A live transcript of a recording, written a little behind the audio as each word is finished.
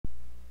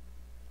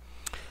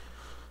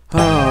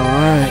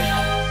Alright.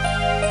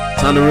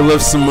 Time to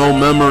relive some old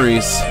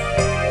memories.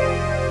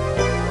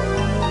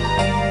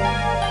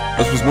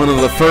 This was one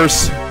of the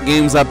first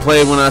games I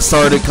played when I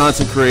started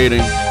content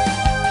creating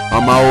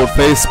on my old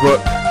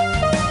Facebook.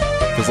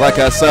 Because like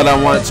I said, I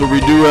wanted to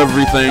redo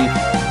everything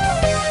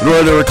in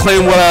order to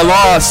reclaim what I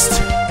lost.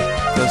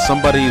 Because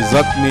somebody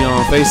zucked me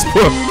on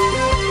Facebook.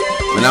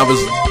 And I was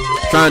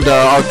trying to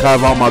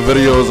archive all my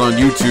videos on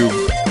YouTube.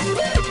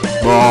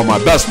 Well, all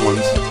my best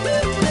ones.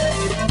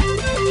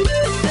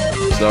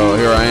 So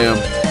here I am.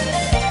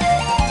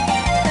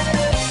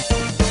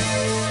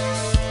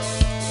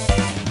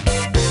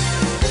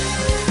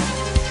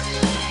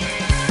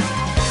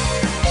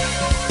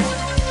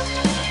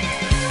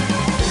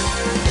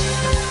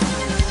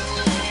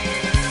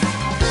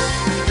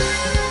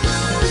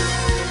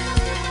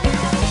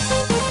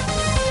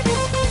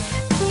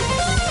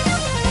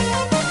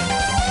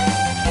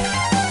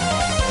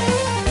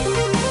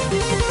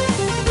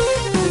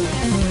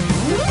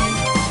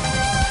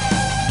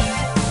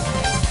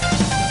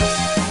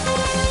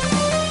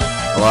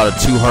 A lot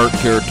of Two Heart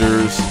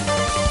characters,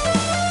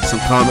 some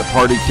Comet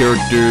Party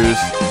characters,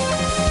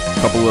 a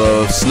couple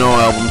of Snow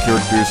album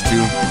characters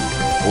too.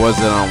 Or was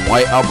it on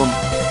White album?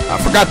 I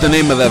forgot the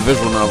name of that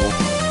visual novel.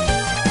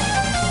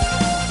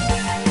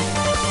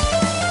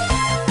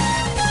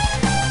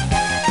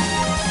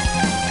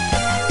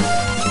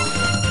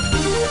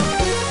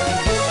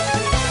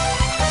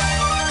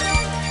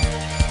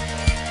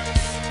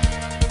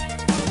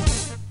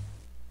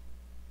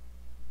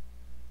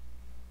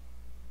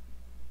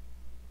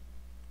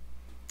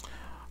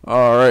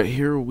 Alright,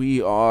 here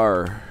we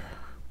are.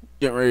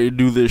 Getting ready to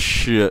do this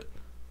shit.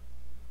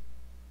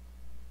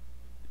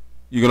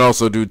 You can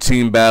also do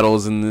team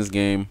battles in this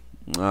game.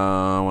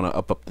 I want to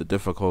up the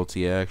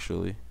difficulty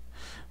actually.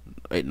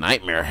 Wait,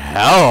 Nightmare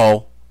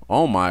Hell?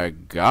 Oh my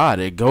god,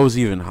 it goes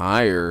even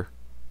higher.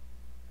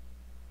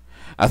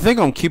 I think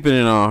I'm keeping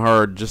it on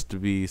hard just to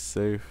be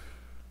safe.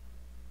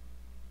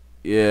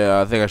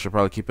 Yeah, I think I should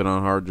probably keep it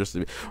on hard just to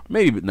be...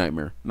 Maybe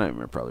Nightmare.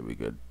 Nightmare probably be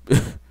good.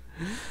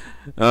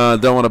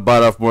 Don't want to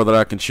bite off more than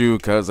I can chew,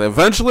 because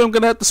eventually I'm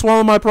going to have to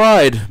swallow my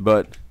pride.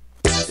 But,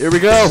 here we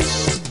go.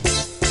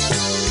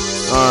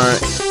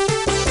 Alright.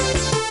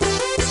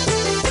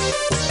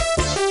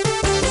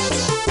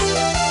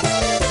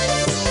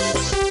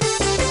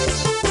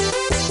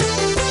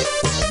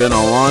 Been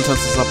a long time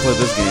since I played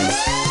this game.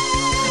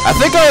 I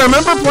think I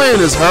remember playing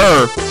as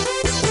her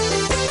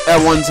at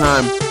one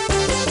time.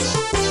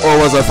 Or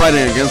was I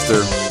fighting against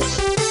her?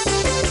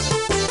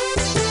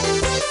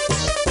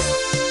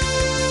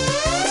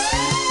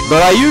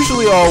 But I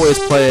usually always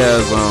play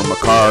as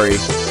Akari,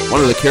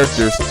 one of the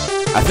characters.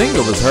 I think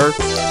it was her.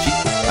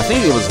 I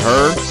think it was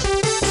her.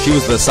 She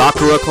was the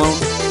Sakura clone.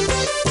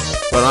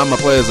 But I'm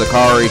gonna play as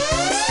Akari.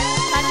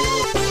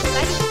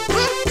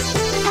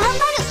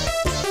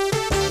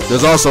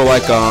 There's also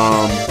like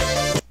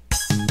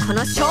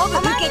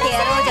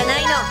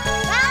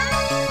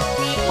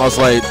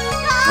also like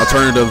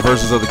alternative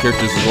versions of the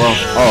characters as well.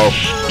 Oh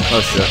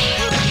shit.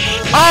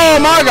 Oh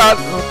my god.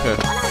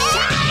 Okay.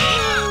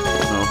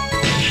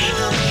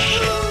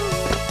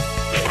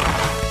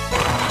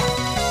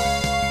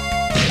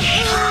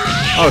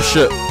 Oh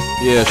shit.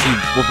 Yeah, she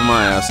whooping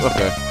my ass.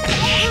 Okay.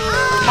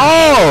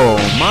 Oh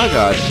my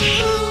god.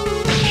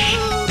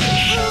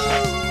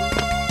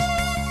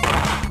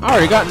 I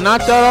already got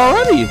knocked out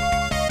already.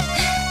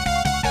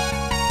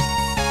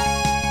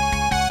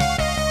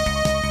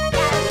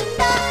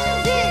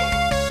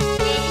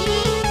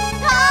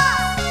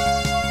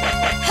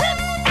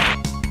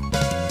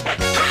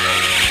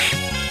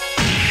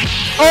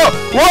 Oh,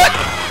 what?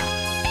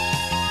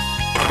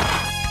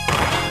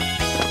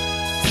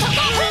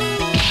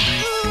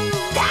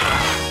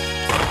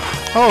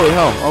 Holy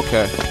hell,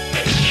 okay.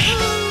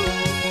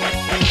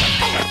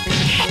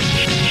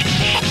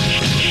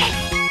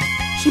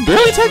 She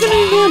barely taking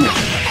any damage.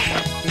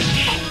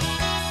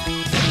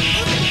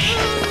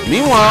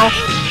 Meanwhile,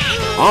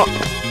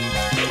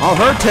 all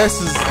her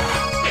tests is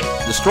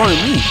destroying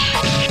me.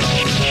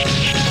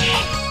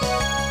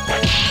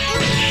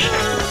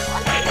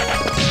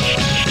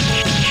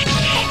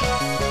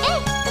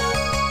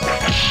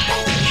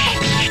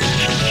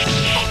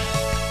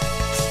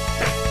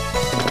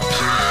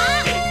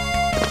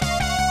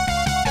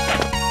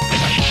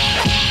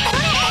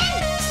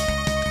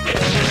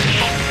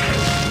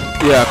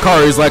 Yeah,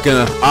 Akari's like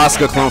an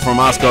Asuka clone from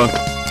Asuka,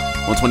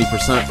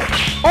 120%.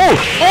 Oh!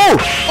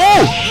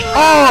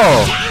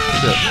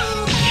 Shit.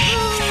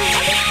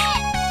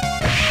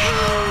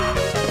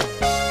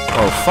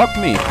 Oh, fuck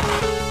me.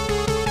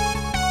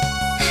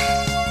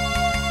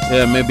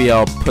 Yeah, maybe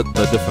I'll put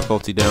the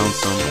difficulty down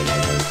some.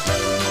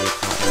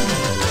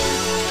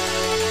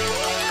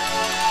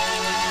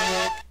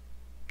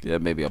 Yeah,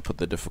 maybe I'll put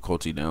the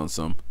difficulty down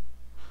some.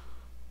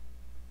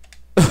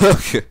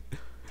 Okay.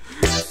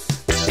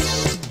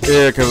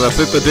 Yeah, because I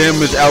think the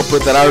damage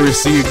output that I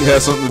received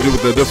has something to do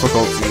with the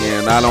difficulty,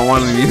 and I don't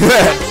want any of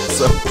that,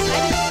 so...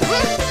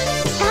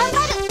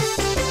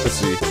 Let's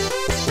see.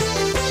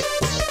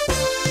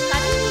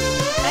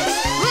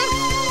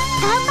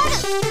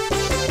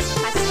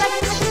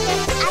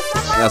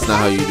 That's not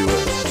how you do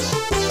it.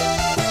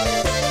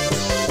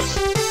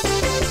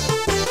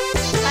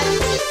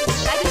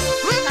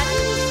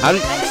 How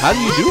do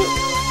you do it?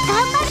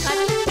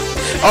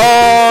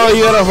 Oh,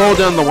 you gotta hold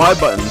down the Y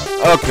button.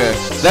 Okay,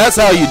 that's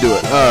how you do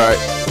it. Alright.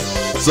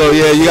 So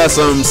yeah, you got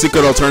some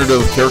secret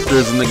alternative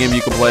characters in the game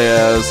you can play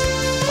as.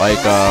 Like,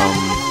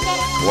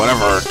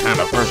 whatever kind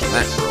of person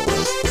that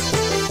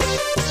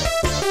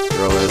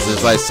girl is.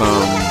 There's like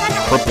some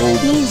purple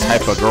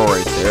type of girl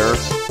right there.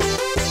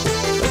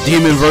 A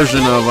demon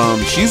version of,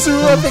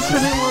 Shizuru, I think her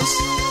name was.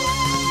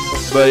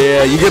 But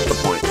yeah, you get the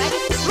point.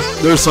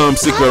 There's some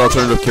secret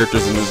alternative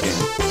characters in this game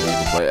that you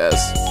can play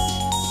as.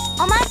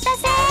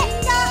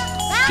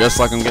 Just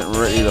like I'm getting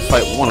ready to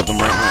fight one of them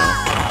right now.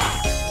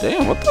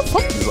 Damn, what the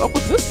fuck is up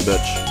with this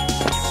bitch?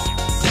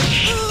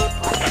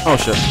 Oh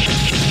shit.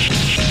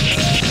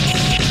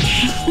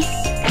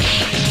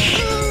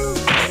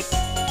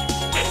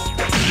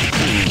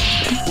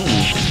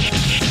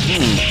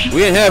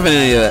 We ain't having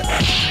any of that.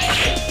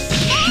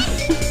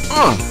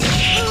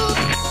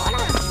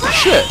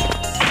 Shit.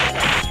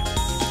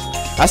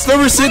 I still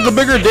received the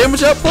bigger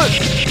damage output?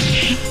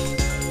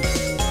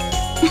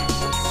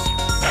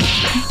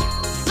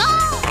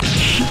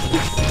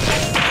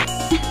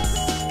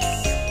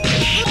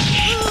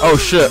 Oh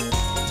shit.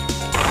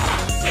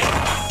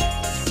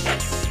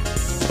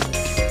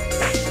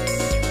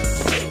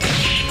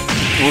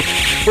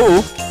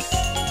 Ooh.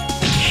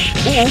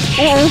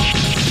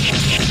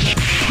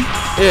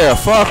 Yeah,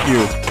 fuck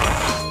you.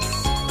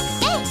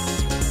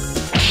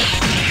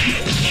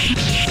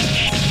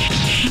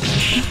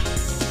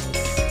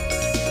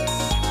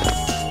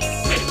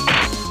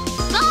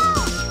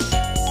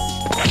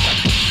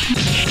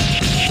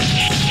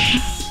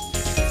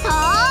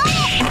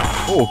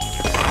 Oh,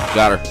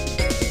 got her.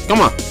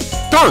 Come on,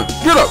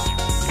 get up,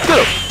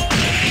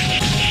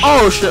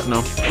 Oh shit, no.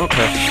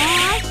 Okay.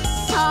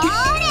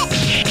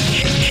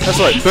 That's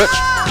right, bitch.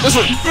 This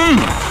way.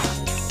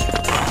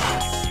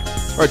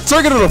 Alright,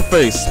 take it to the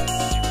face.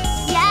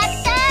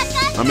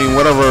 I mean,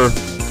 whatever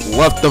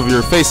left of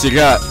your face you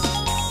got.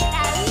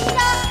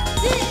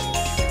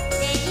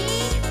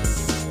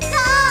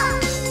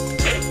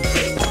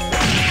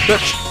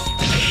 Bitch.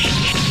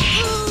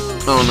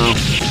 Oh no.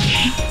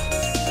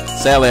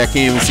 Sadly, I can't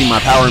even see my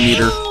power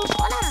meter.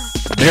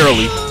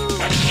 Barely.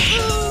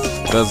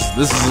 Because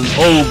this is an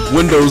old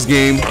Windows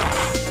game.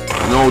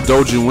 An old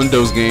Dojin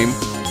Windows game.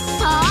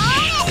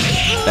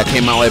 That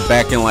came out like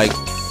back in like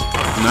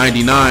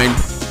 99.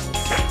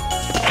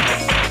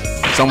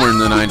 Somewhere in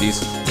the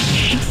 90s.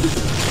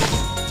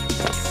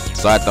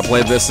 So I have to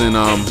play this in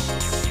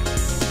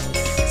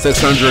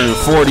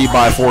 640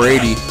 by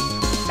 480.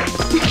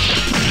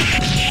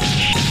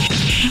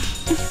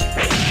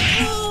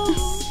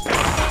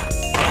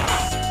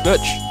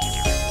 Bitch.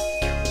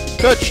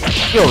 Bitch,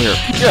 get over here.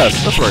 Yes,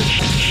 that's right.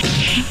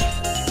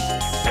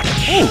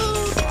 Ooh.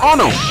 Oh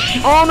no.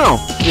 Oh no.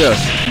 Yes.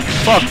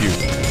 Fuck you.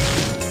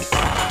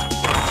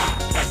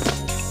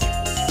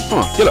 Come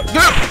on, get up,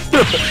 get up,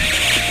 get up.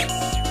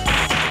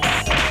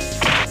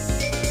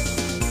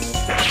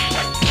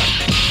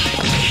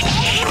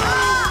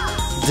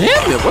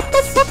 Damn it, what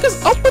the fuck is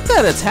up with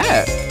that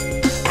attack?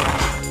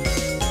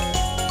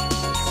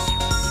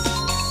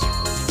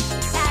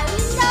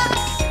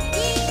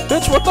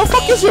 Bitch, what the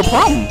fuck is your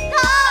problem?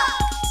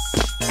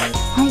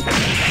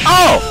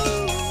 Oh!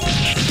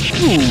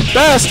 You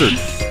bastard!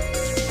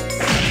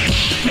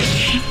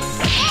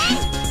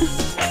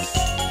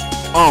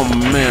 Oh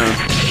man.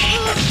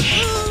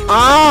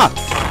 Ah!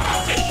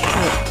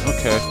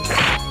 Okay.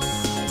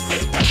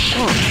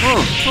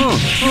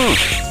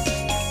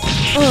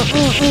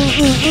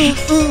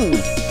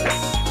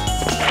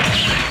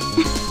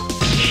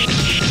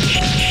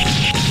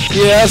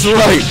 Yeah, that's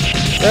right.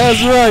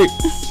 That's right.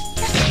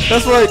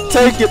 That's right.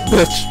 Take it,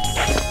 bitch.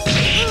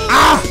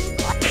 Ah!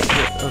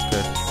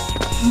 Okay.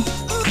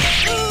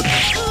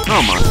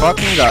 Oh my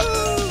fucking god.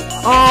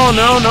 Oh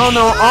no no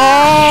no.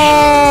 Oh!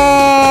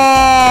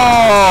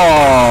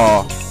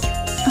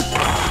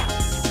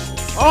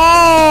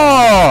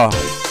 Oh!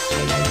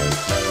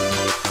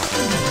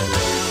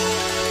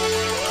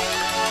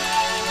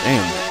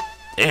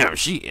 Damn,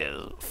 she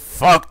is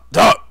fucked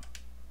up.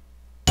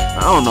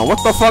 I don't know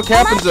what the fuck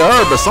happened to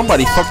her, but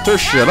somebody fucked her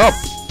shit up.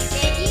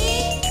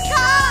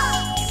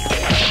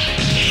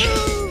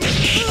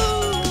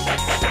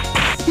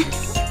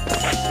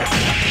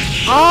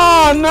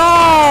 Oh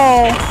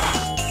no!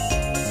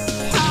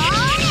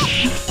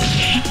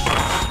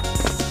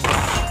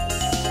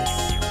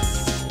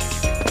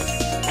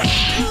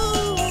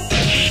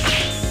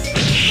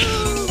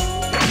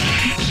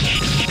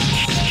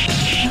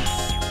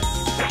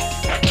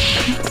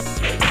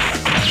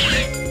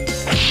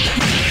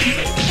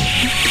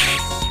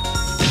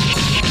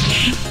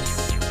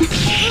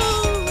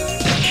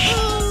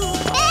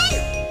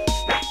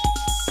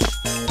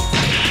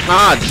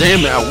 Ah,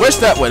 damn it, I wish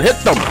that would hit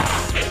them.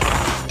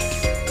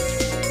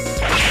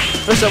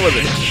 Wish that would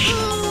hit.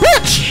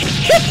 Bitch!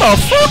 Get the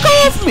fuck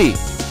off me!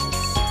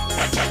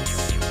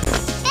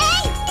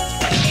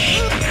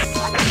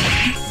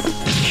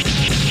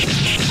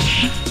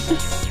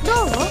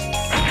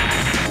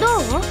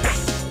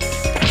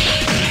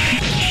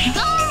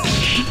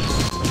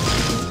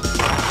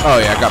 Oh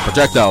yeah, I got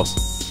projectiles.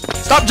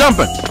 Stop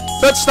jumping!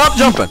 Bitch, stop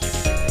jumping!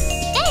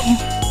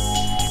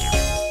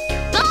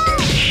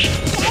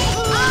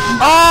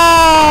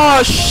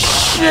 Oh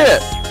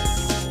shit!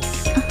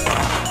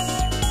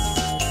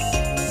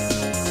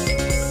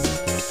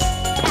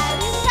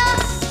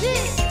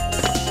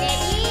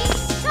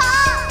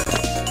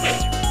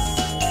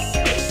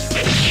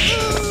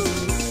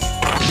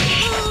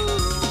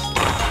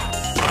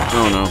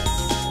 Oh no.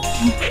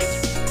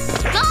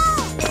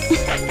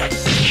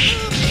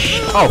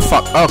 Oh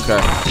fuck, okay.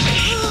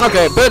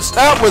 Okay, bitch,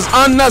 that was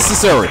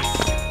unnecessary.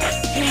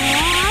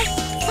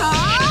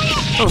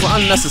 That was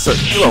unnecessary.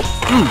 Yo,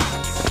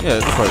 yeah,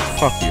 that's right,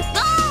 fuck you.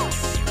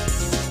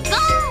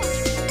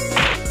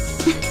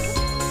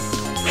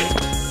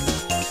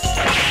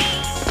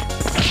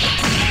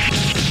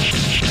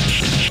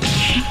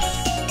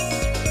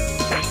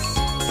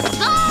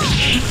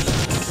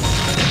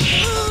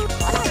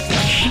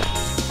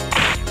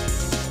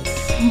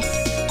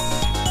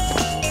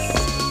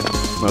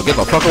 Well, get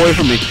the fuck away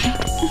from me.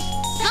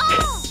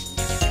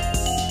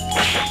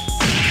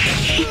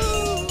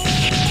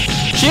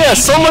 She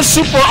has so much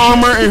super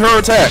armor in her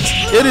attacks.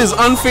 It is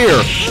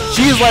unfair.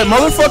 She is like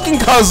motherfucking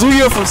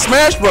Kazuya from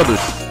Smash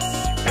Brothers.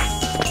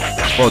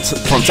 Well,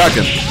 from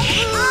Tekken.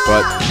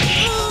 But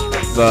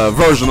the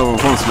version of him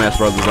from Smash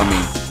Brothers, I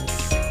mean.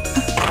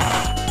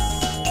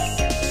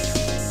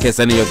 In case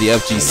any of the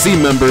FGC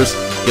members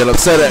get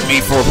upset at me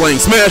for playing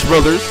Smash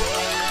Brothers.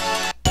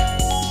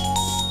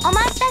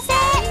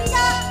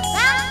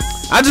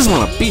 I just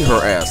want to beat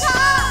her ass.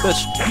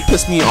 Bitch, you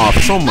piss me off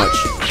so much.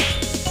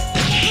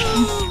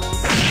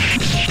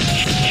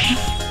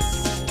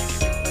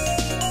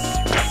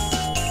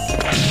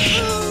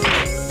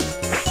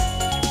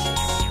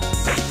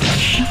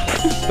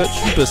 Bitch,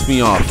 you piss me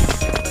off.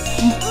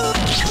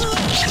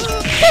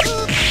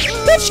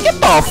 Bitch, get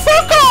the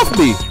fuck off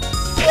me!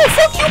 Who the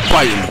fuck you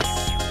biting?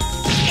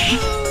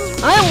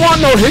 I ain't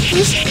want no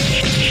hickeys.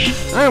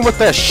 I ain't with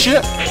that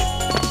shit.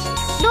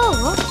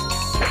 No.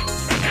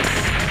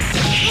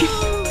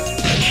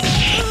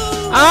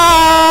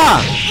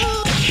 Ah!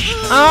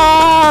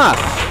 Ah!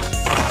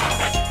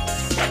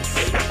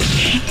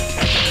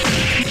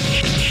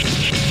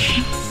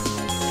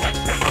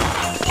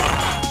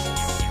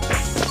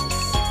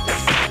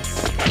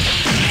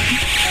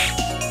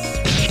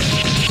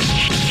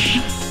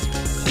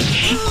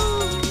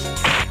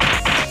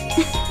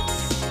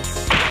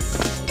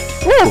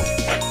 Woo!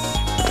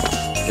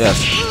 Yes.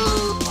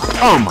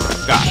 Oh my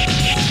god.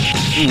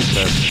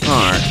 Okay.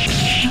 Alright.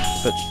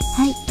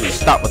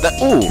 Stop with that.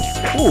 Ooh.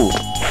 Ooh.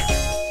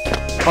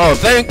 Oh,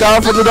 thank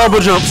God for the double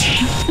jumps.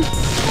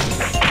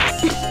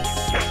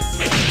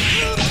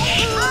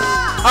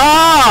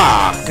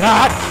 Ah!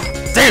 God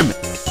damn it.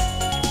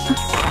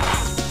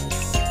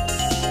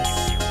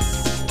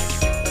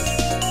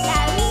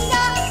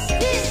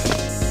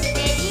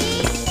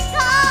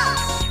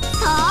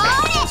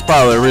 That's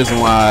probably the reason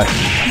why I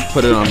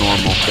put it on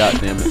normal. God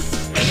damn it.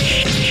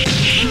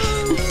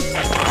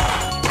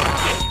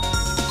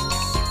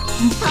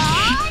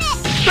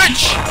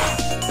 Bitch!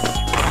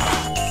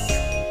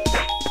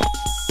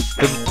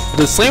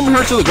 Does slamming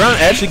her to the ground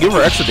actually give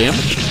her extra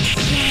damage?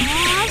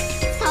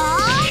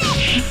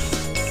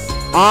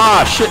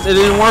 Ah, shit, it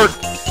didn't work.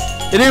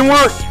 It didn't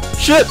work.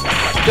 Shit.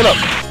 Get up.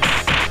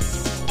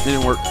 It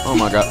didn't work. Oh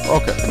my god.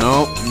 Okay.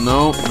 No,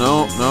 no,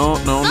 no, no,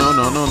 no, no,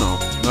 no, no, no.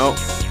 No.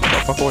 Get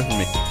the fuck away from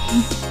me.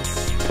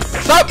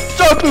 Stop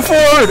jumping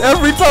forward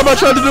every time I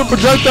try to do a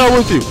projectile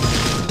with you.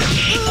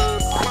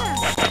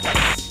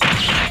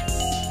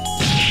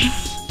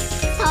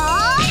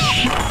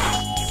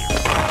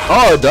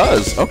 Oh, it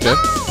does. Okay.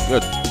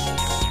 Good.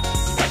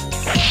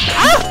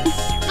 Ah!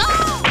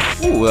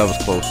 Ooh, that was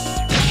close.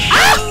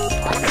 Ah!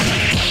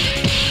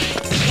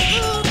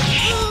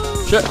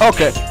 Shit.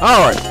 Okay.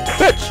 All right.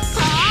 Bitch.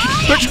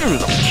 Bitch, give me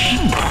some.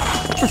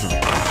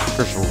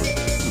 Bitch.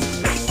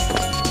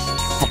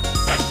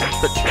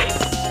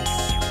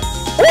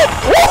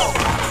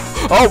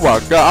 Oh my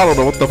god! I don't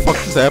know what the fuck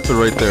just happened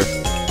right there.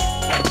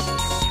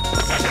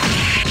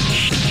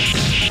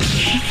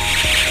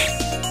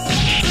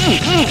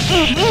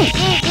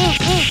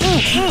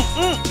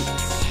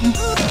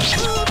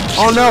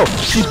 Oh no,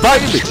 she's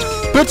biting me.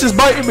 Bitch is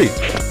biting me.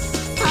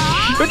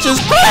 Bitch is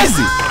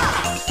crazy.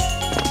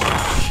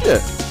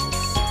 Shit.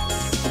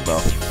 Get the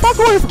fuck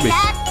away from me.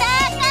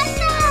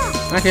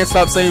 I can't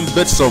stop saying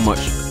bitch so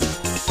much.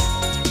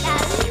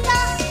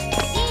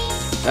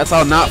 That's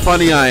how not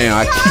funny I am.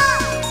 I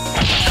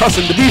keep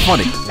cussing to be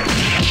funny.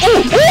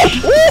 Ooh, ooh,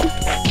 ooh.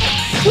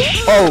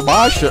 Oh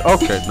my shit.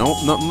 Okay, no,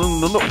 no, no,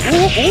 no, no.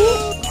 Ooh,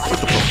 ooh.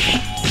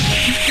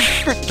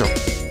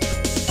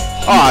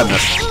 Oh, I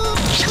missed.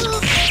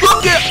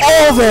 Look at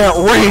all that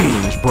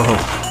range, bro.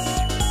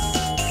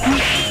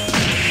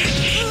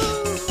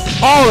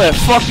 All that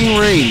fucking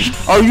range.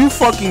 Are you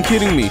fucking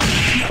kidding me?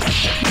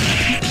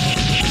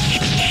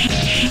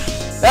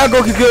 That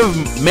girl could give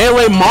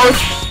Melee Marth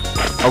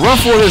a run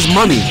for his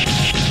money.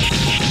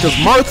 Because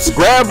Marth's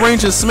grab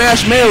range and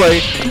smash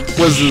melee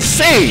was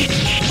insane.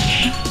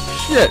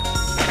 Shit.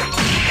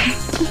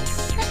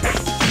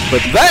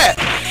 But that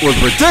was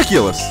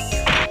ridiculous.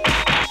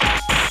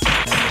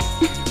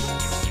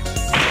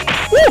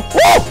 Woo,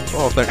 woo.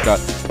 Oh, thank God.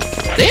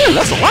 Damn,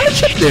 that's a lot of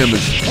chip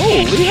damage.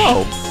 Holy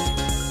hell.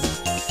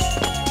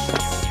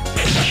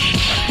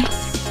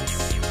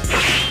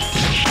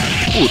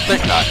 Ooh,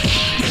 thank God.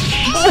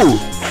 Ooh.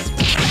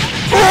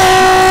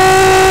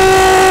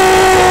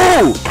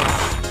 Ooh.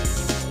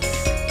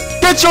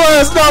 Get your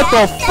ass knocked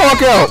the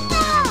fuck out.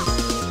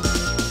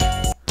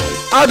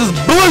 I just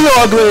blew your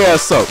ugly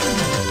ass up.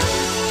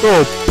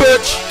 Oh,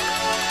 bitch.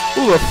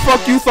 Who the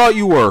fuck you thought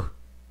you were?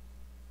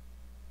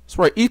 That's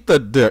right, eat the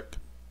dick.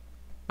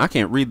 I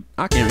can't even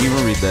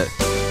read that.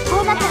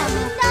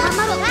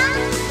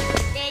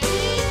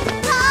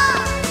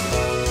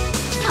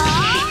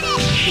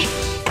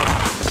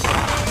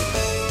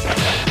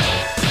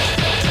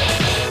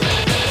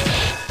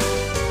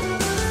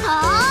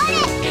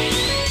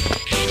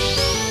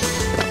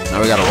 Now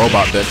we got a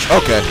robot bitch.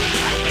 Okay.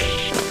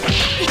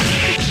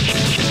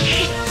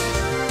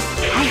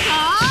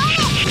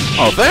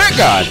 Oh, thank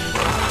God.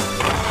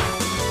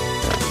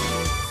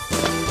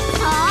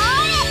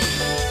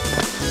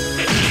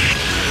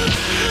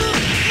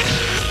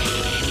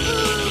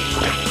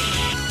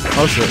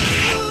 Oh shit.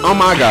 Oh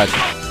my God.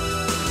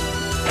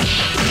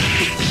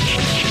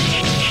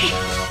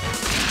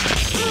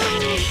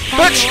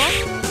 Bitch!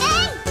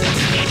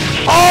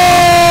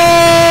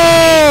 Oh!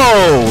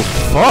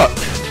 Fuck.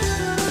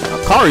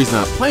 Akari's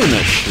not playing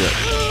that shit.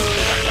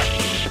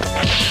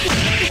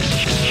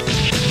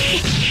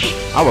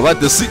 I would like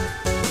to see...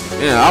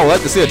 Yeah, I would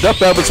like to see a death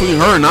battle between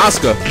her and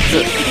Asuka.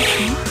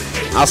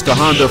 Asuka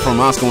Honda from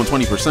Asuka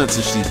 120%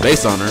 since she's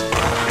based on her.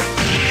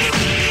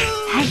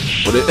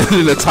 But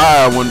in a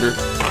tie, I wonder.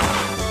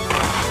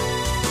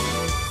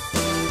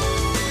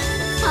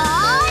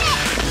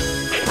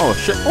 Oh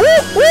shit!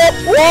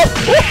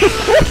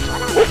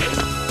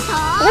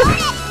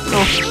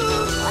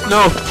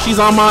 No, she's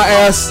on my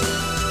ass.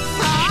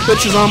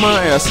 Bitch is on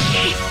my ass.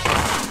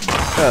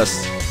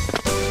 Yes.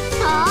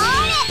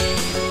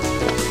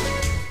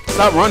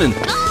 Stop running,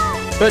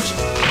 bitch.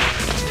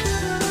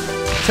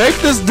 Take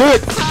this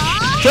dick.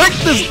 Take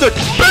this dick,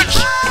 bitch.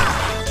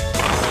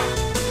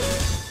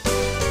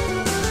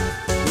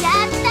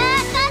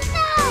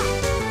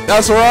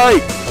 That's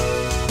right.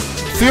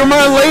 Feel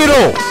my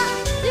ladle.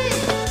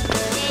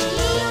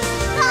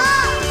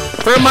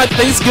 Feel my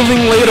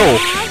Thanksgiving ladle.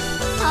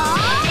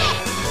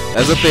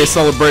 As if they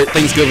celebrate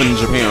Thanksgiving in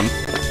Japan.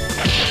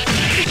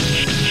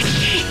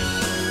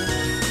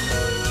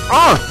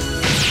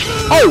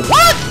 Oh,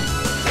 what?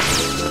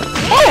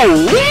 Oh,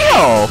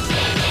 Leo.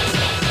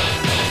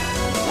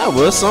 That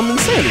was some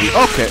insanity.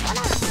 Okay,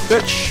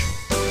 bitch.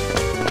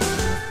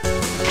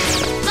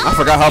 I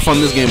forgot how fun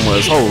this game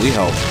was. Holy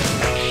hell.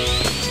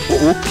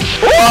 Ooh.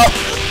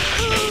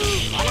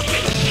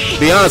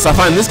 Be honest, I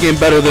find this game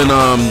better than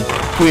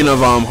Queen of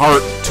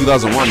Heart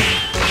 2001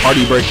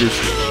 Party Breakers.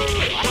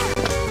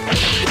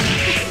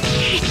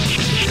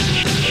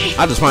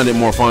 I just find it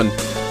more fun.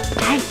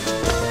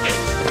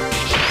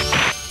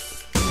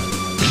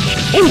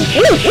 Ooh.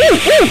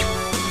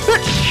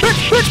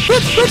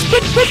 Bitch.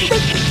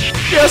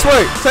 Yes,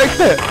 wait, take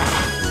that.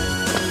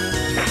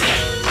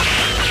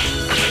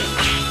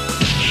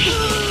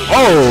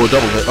 Oh,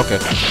 double hit. Okay.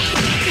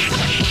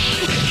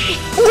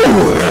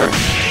 Ooh.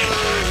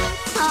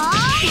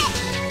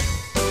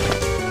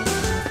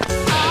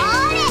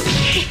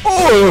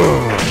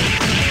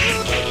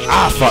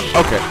 Ah, fuck.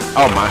 Okay.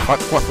 Oh my fuck.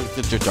 What?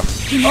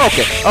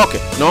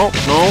 Okay. No.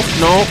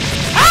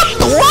 I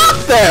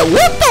blocked that.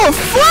 What the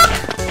fuck?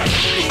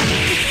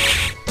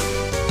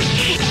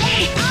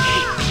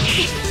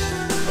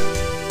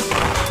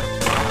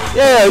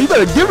 Yeah, you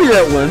better give me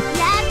that one.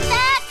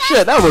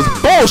 Shit, that was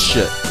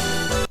bullshit.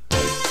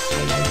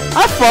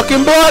 I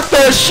fucking blocked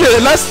that shit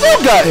and I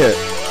still got hit.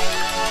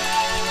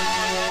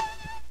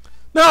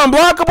 Now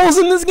unblockables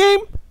in this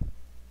game?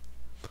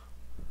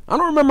 I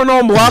don't remember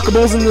no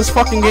unblockables in this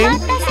fucking game.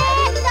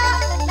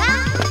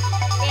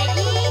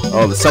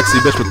 Oh, the sexy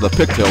bitch with the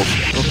pigtails.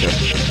 Okay.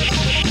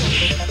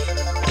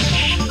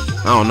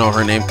 I don't know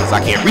her name because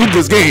I can't read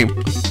this game.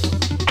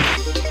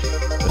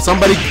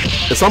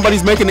 If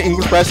somebody's making an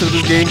English version of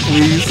this game,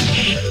 please,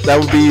 that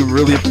would be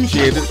really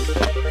appreciated.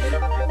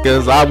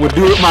 Because I would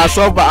do it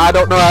myself, but I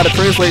don't know how to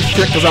translate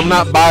shit because I'm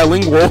not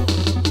bilingual.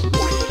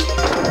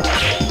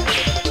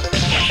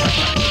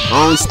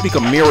 I only speak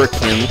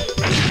American.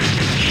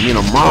 I mean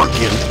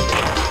American.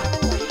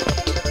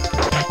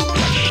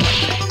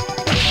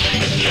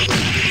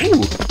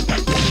 Ooh.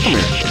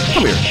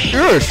 Come here.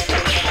 Yes.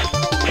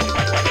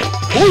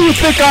 Who do you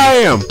think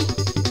I am?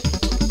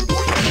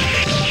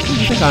 Who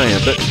do you think I am,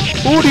 bitch?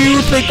 Who do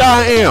you think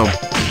I am?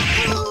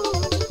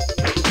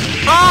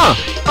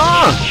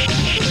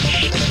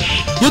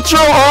 Get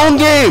your own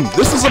game.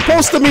 This is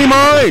supposed to be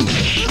mine.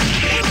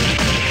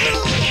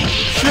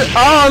 Shit.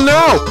 Oh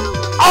no.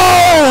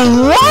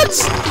 Oh, what?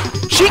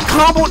 She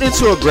comboed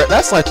into a grab.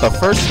 That's like the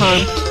first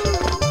time.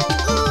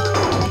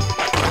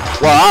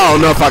 Well, I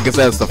don't know if I can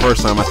say it's the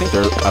first time. I think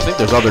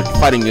there's other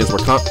fighting games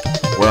where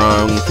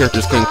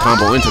characters can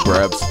combo into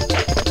grabs.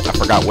 I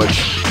forgot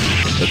which.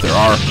 If there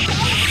are.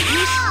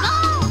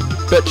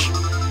 Bitch.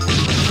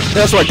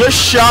 That's right, get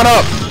shot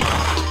up!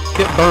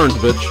 Get burned,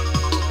 bitch.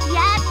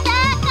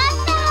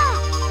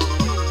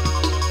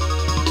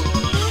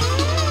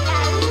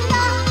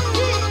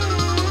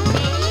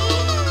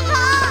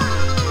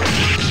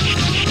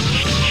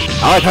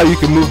 I like how you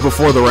can move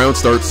before the round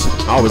starts.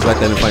 I always like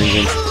that in fighting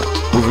games.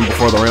 Moving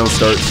before the round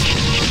starts.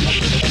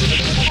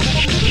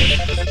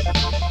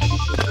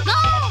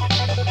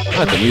 I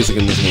like the music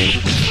in this game.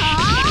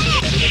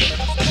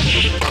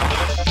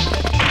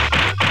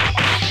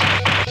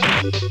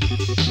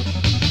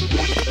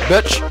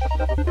 Bitch!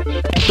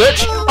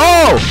 Bitch!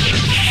 Oh!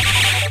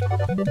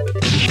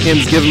 This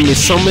game's giving me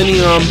so many,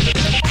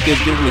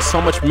 it's giving me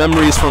so much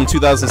memories from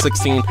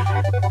 2016.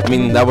 I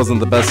mean, that wasn't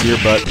the best year,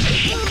 but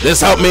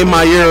this helped me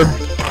my year.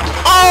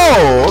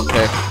 Oh,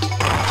 okay.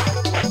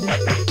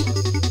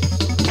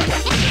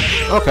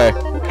 Okay.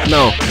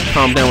 No,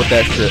 calm down with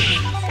that shit.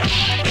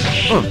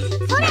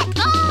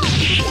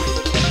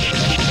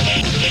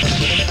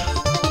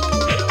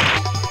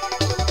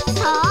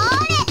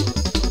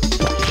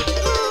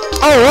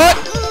 Oh, what?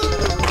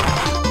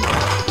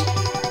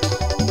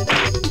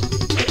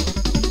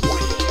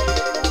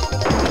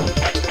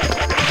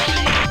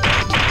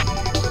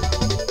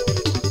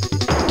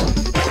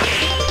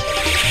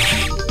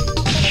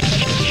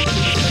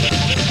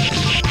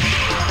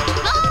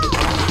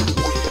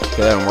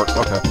 Okay, that didn't work.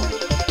 Okay.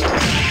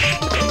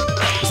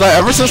 It's like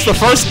ever since the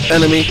first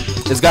enemy,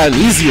 it's gotten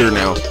easier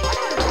now.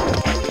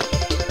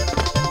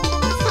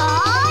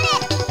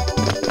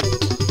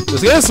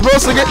 This game's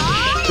supposed to get.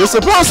 It's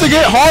supposed to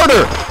get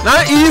harder,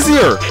 not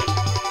easier.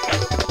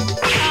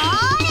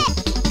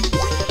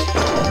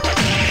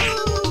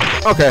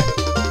 Okay.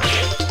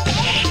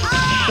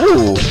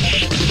 Ooh.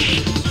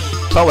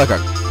 Felt like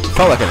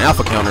an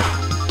alpha counter.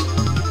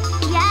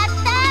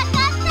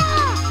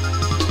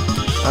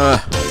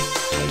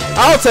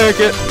 I'll take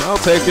it. I'll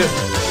take it.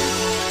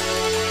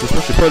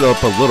 Especially put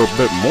up a little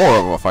bit more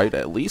of a fight,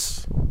 at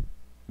least.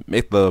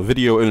 Make the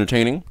video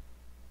entertaining.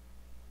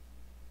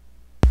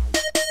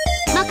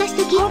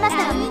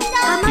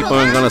 People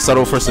aren't gonna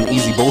settle for some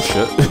easy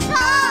bullshit.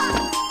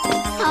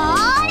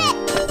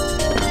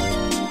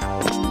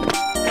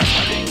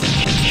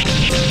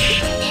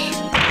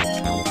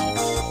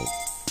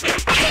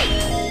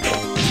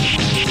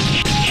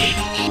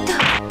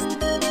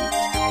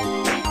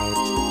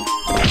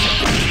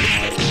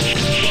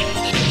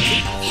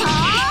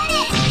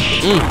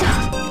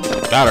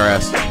 Got her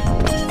ass.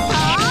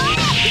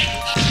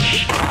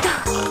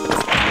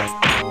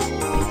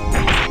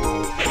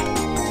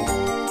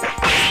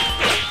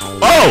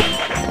 Oh!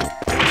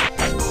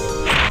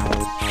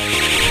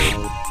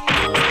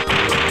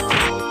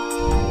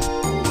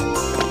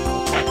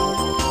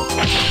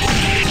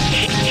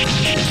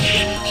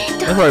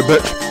 That's right,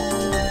 bitch.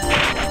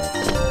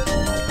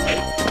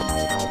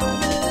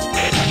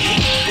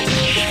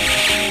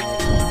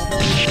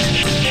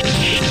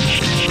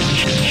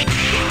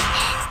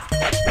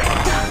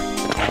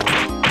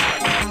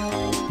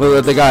 Look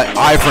like they got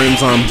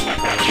iframes on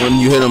when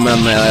you hit them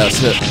on that last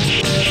hit.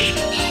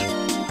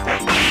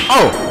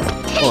 Oh!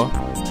 Oh.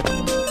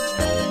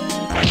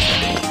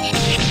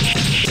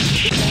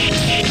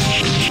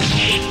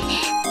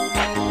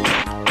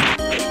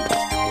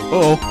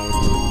 Uh-oh.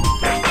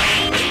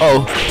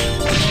 Oh.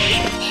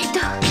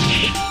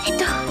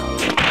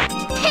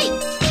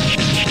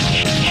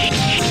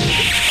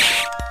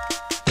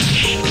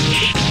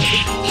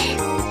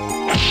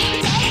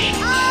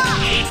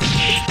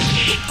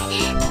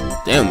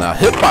 Damn, the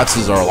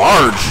hitboxes are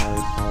large.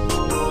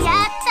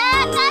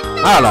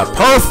 Ah,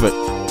 perfect.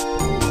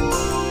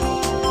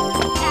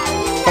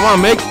 Come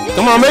on, make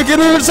it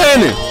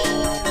entertaining.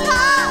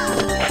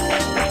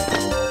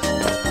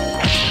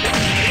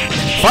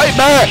 Fight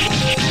back.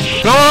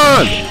 Come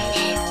on.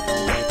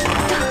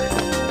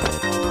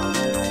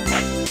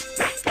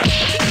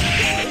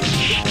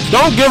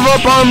 Don't give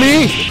up on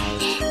me.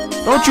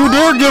 Don't you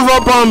dare give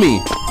up on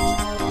me.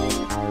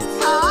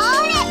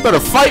 Better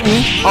fight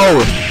me.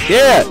 Oh.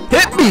 Yeah,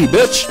 hit me,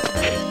 bitch!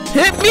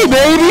 Hit me,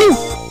 baby!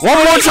 One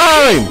more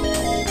time!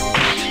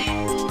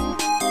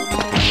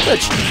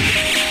 Bitch!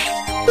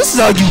 This is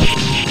how you...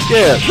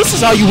 Yeah, this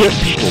is how you hit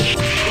people.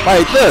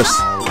 Like this.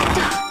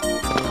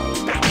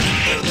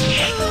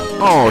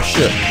 Oh,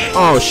 shit.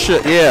 Oh,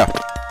 shit, yeah.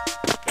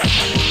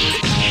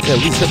 Yeah, at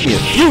least hit me a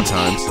few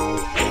times.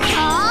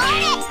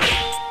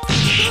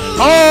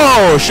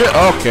 Oh, shit,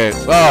 okay.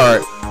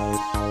 Alright.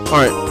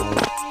 Alright.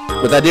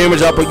 With that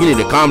damage output, you need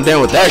to calm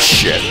down with that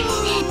shit.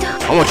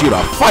 I want you to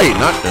fight,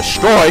 not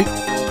destroy.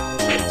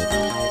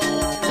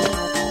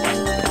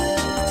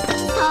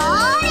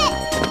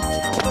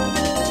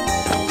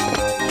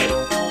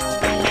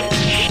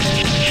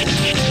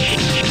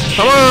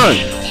 Come on.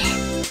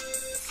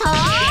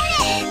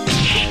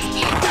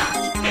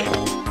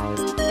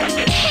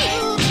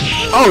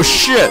 Oh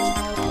shit.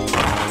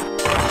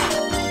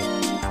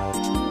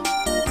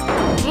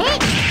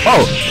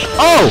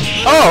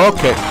 Oh,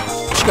 okay.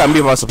 She got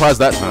me by surprise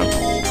that time.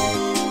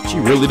 She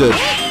really did.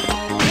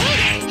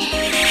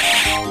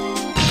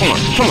 Come on,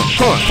 come on,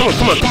 come on, come on,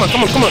 come on, come on,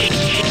 come on, come on.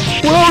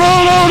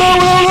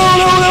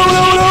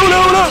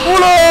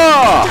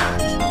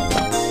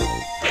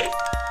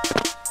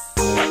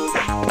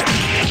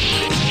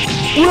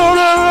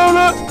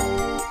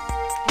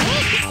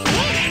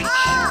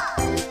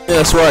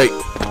 That's right.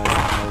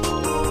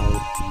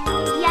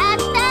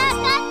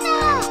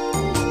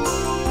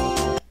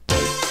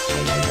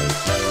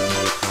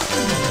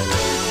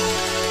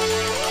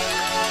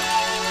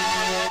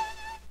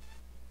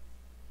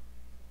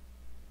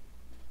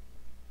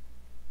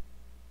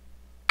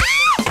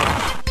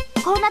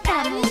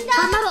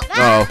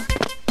 Uh-oh.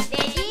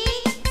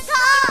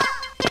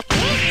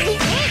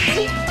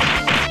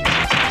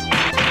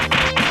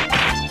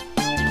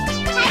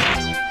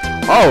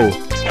 Oh,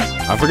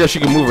 I forget she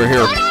can move her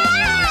hair.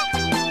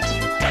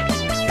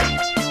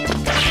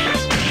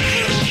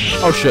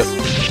 Oh shit.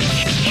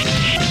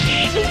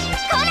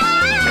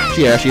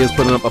 Yeah, she is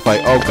putting up a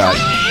fight. Oh god.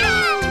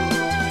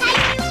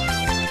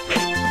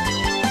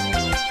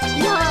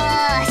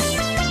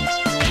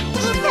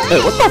 Hey,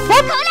 what the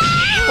fuck?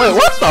 Wait,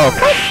 what the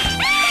fuck?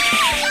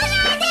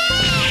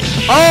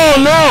 Oh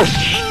no!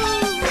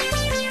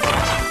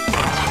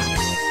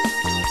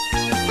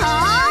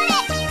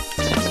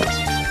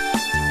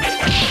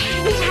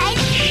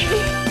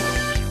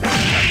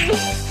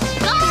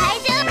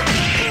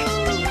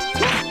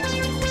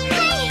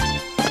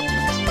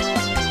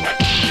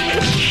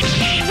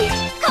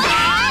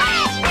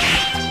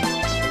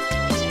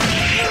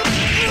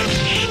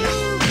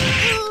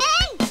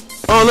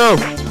 Oh no!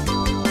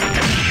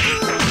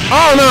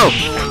 Oh no!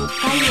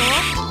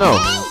 No.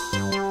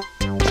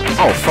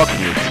 Oh fuck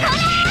you.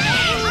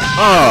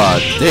 Ah, oh,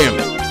 damn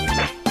it.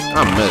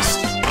 I missed.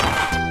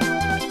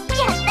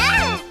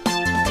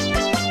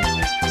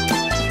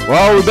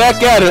 Well, we're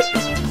back at it.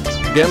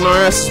 Getting our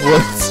asses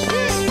whooped.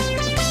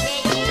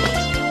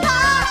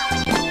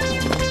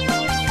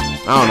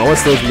 I don't know what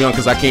stage we're on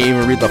because I can't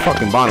even read the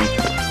fucking bottom.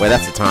 Wait,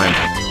 that's the time.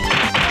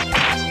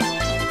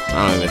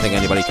 I don't even think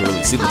anybody can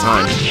really see the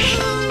time.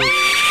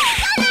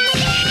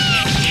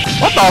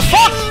 What the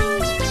fuck?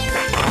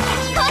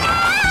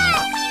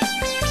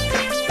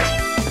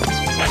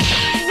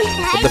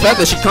 But the fact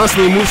that she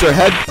constantly moves her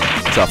head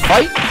to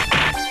fight,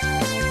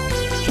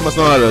 she must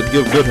know how to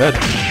give good head.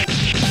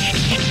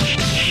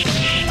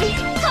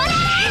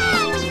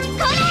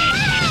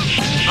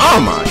 Oh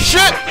my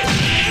shit!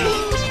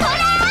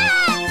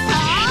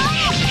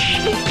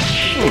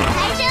 Ooh.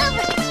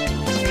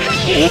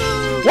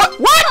 What?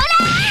 What?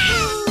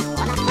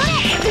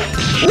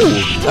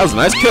 Ooh, that was a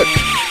nice kick.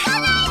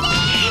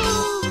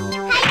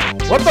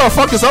 What the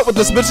fuck is up with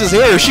this bitch's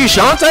hair? Is she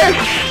Shantae?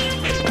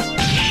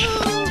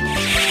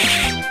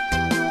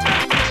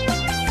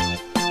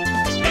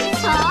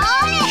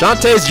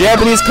 Shantae's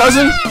Japanese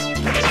cousin?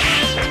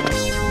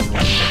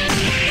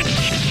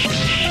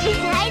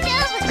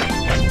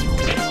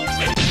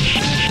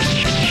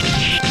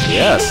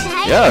 Yes,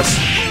 yes,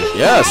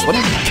 yes. Let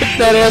me kick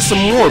that ass some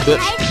more,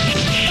 bitch.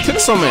 Kick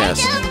some ass.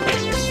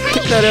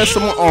 Kick that ass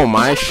some more. Oh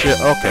my shit.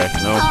 Okay,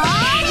 no.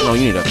 No,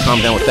 you need to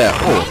calm down with that.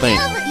 Oh, thank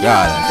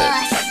God.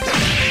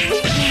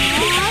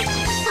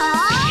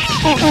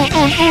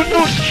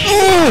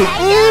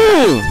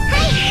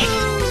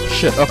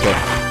 Shit, okay.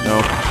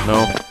 No,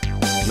 no,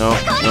 no,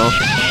 no.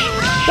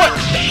 What?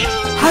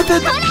 How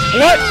did...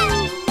 What?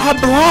 I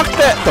blocked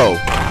that, though.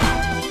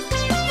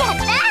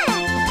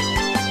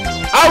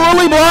 I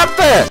really blocked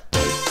that.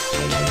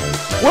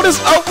 What is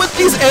up with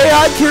these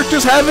AI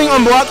characters having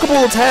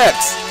unblockable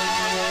attacks?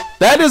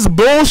 That is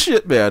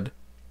bullshit, man.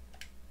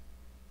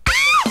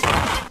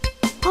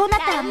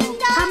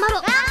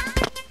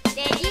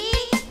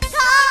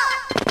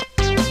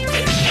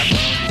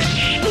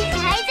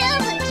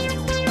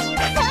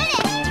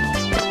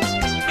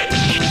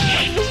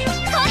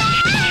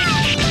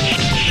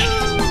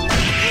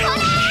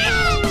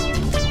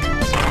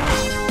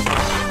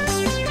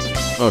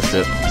 Oh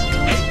shit.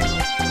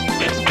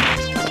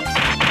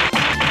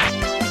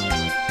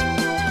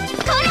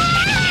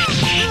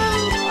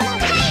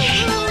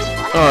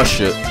 Oh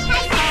shit.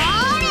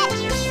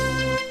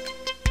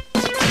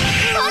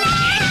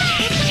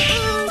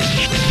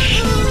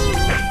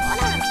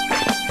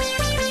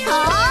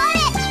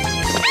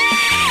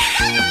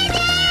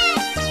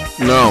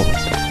 No.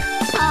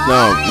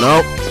 No,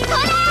 no.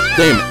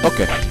 Damn it,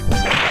 okay.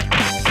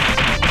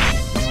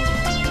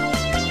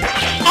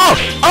 Oh!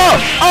 Oh!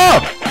 Oh!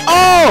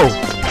 Oh!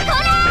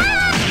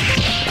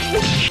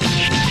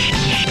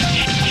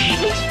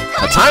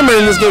 A timer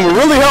in this game would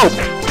really help.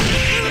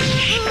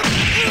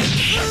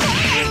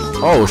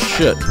 Oh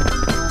shit.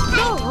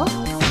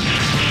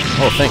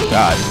 Oh, thank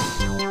God.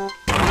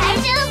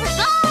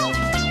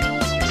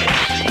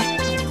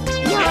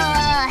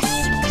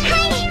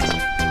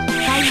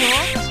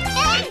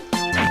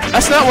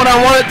 That's not what I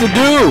wanted to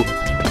do.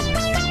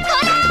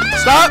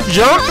 Stop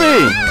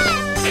jumping.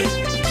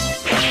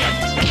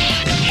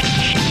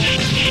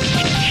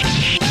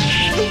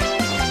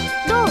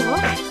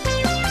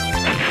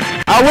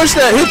 I wish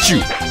that hit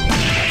you.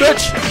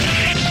 Bitch.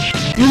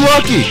 You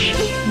lucky.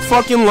 You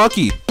fucking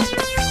lucky.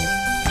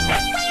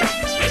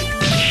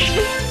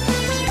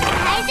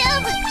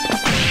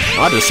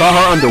 I just saw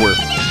her underwear.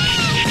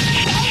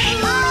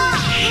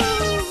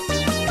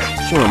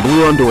 She wearing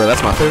blue underwear.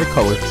 That's my favorite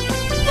color.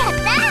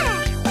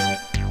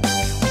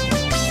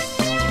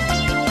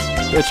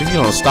 Bitch, if you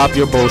don't stop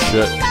your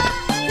bullshit.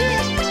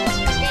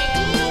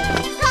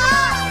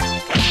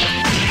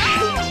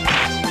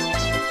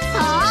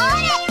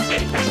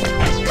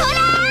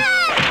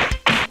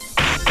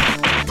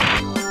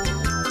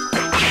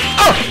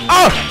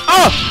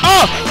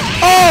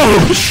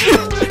 Oh shit!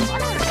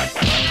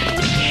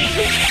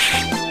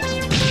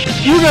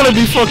 You gotta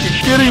be fucking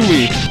kidding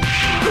me!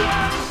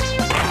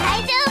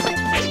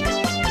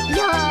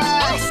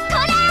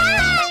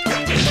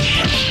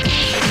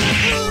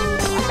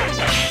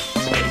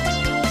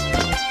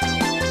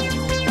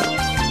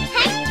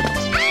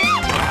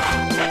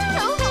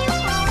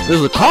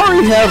 Does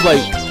Akari have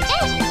like?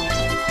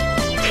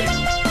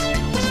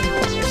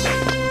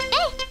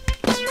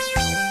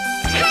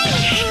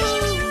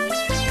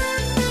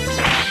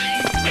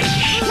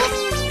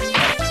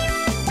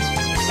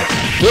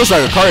 Feels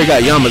like Akari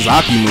got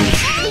Yamazaki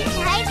moves.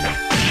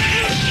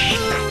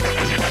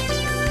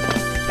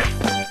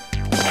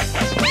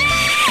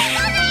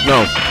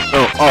 No,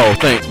 no, oh,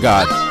 thank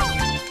God.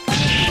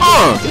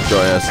 Get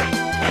your ass.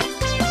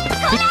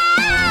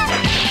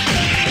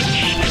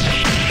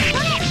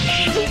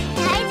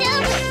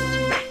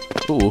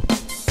 Ooh.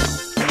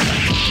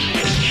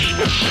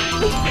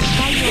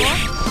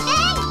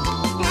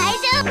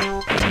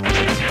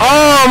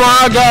 Oh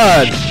my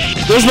God!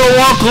 There's no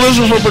wall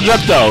collision for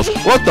projectiles.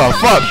 What the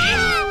fuck?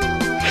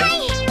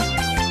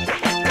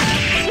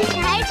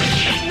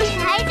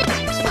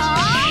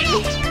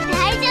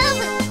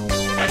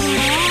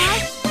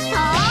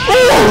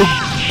 Ooh.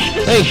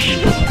 Thank you.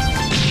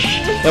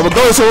 Yeah, what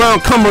goes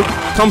around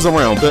comes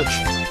around, bitch.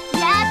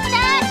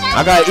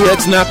 I got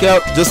EX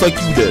knockout just like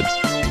you did.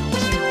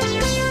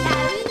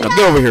 Now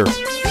get over here.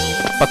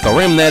 About to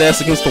ram that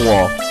ass against the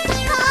wall.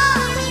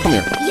 Come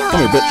here. Come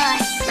here, bitch.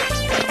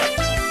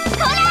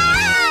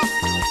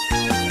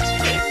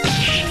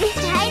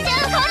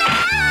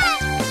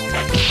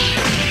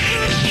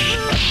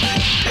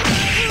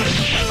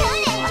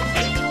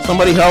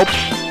 Somebody help.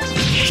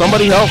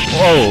 Somebody help.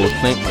 Oh,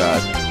 thank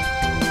God.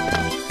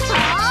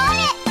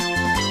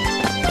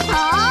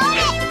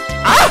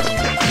 Ah!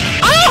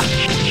 Ah!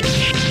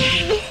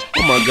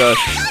 Oh my God.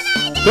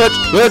 Bitch,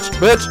 bitch,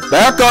 bitch.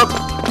 Back up.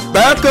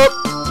 Back up.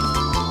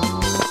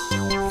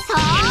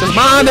 Cause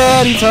my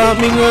daddy taught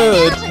me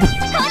good.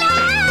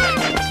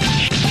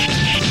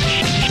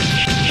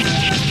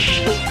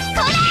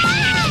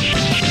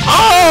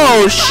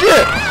 Oh,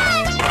 shit.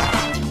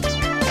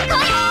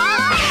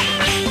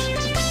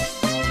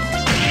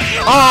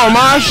 Oh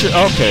my shit.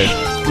 Okay.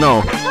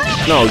 No.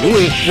 No, you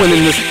ain't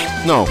winning this.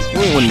 No, you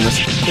ain't winning this.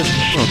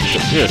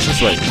 Yeah,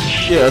 that's right.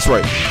 Yeah, that's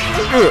right.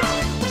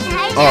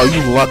 Oh,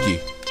 you lucky.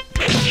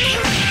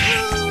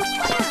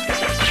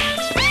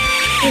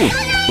 Ooh.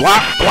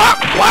 Block, block,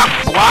 block,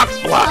 block,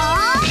 block.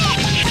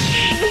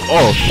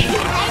 Oh.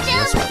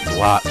 That's right.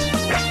 Block.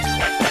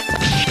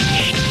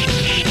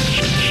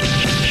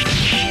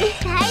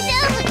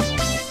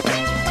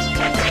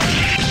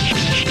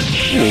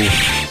 Ooh.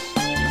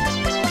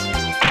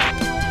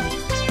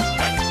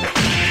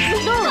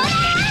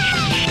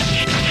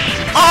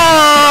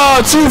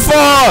 Oh, too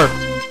far!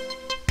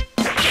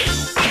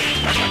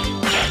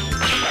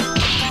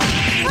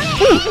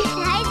 Woo.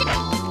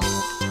 Woo.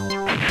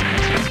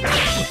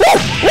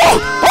 Woo.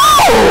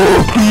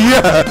 Oh,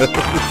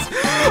 yes!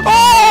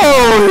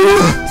 Oh!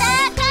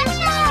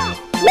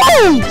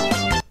 Woo!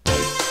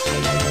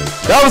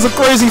 That was a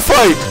crazy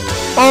fight!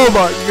 Oh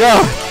my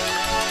God!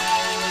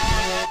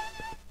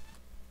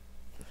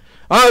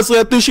 Honestly,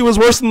 I think she was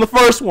worse than the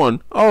first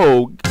one.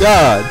 Oh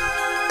God!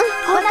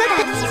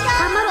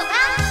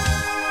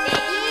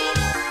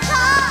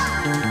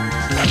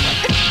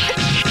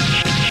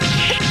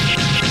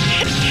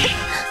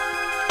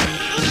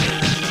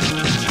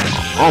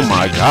 Oh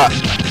my God.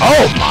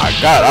 Oh my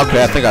God.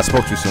 Okay, I think I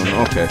spoke too soon.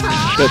 Okay.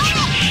 Bitch.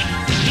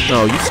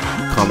 No, you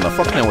calm the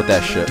fuck down with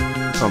that shit.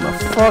 Calm the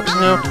fuck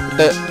down with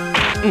that.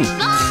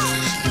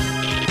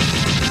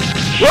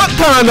 What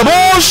kind of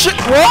bullshit?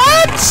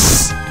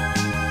 What?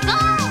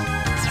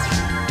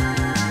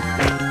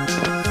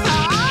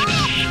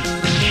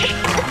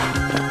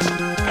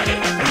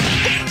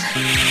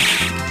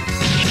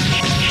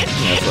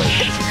 That's right.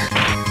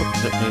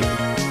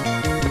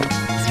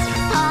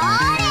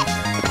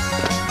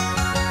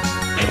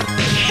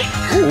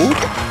 Ooh,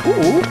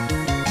 ooh,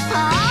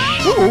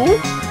 ooh.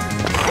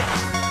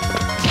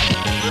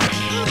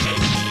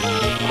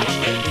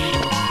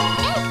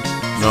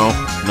 No,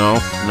 no,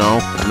 no,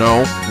 no,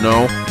 no,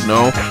 no.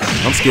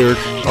 I'm scared.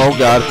 Oh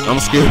God, I'm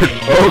scared.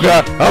 Oh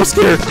God, I'm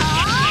scared.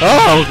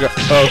 Oh God.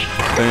 Oh,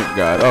 thank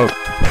God. Oh,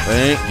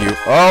 thank you.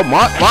 Oh,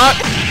 what?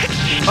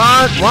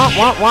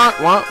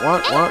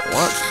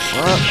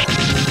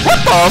 What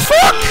the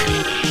fuck?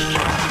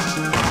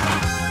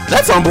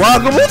 That's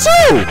unblockable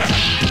too.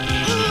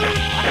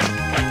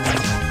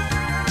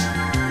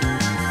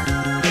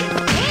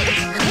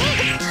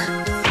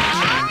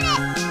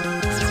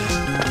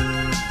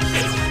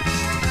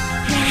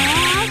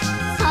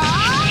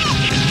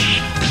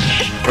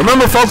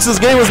 Remember, folks, this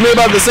game was made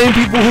by the same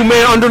people who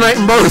made Under Night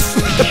and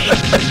Birth.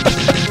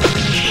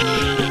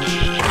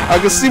 I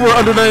can see where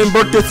Under Night and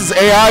Birth gets its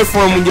AI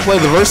from when you play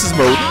the versus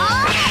mode.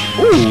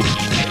 Ooh.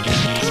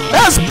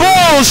 That's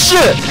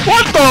bullshit!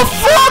 What the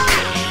fuck?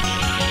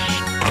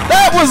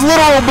 That was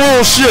literal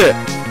bullshit!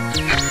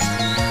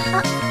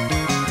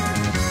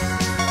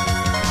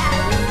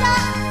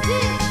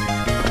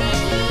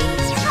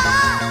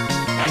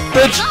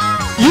 Bitch,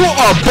 you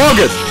are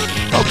bugging!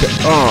 Okay,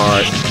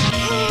 alright.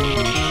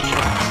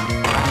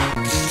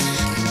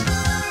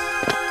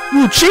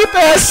 You cheap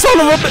ass son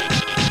of a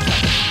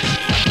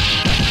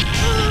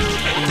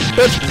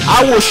bitch,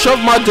 I will shove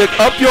my dick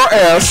up your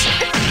ass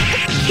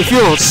if you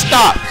don't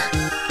stop.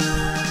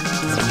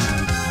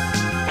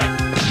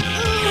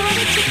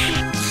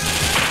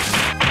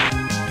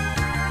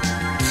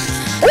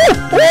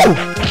 Ooh!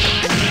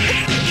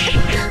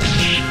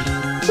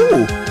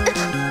 Ooh!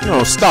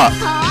 No, stop.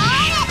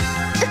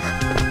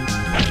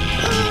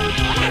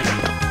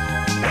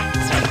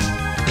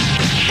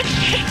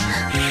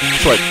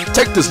 It's like,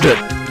 take this dick.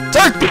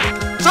 Take it!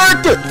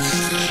 Take it!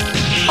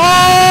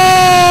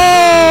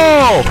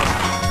 Oh!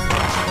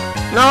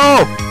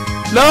 No!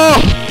 No!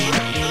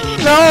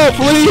 No,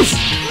 please!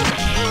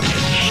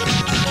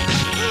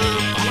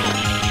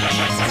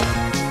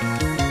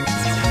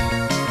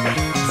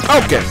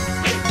 Okay.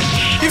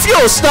 If you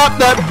don't stop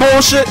that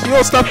bullshit, you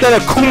don't stop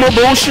that Akuma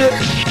bullshit,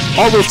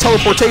 all those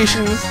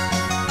teleportations,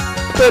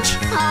 bitch.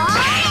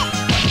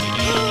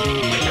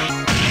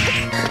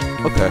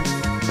 Okay.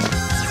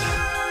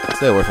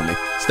 Stay away from me.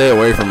 Stay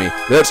away from me,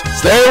 bitch.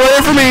 Stay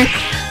away from me.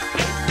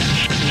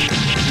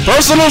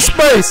 Personal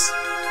space.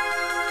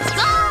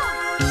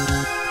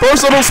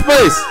 Personal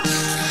space.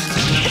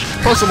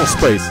 Personal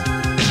space.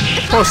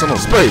 Personal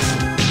space.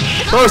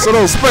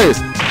 Personal space.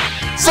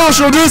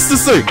 Social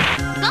distancing.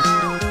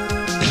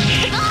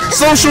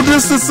 Social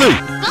distancing.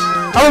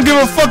 I don't give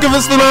a fuck if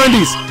it's the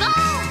 90s.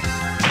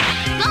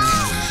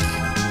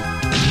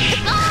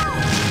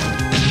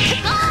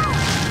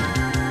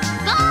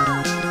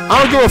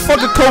 I don't give a fuck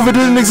if COVID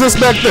didn't exist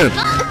back then.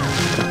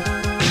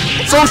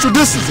 Social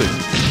distancing.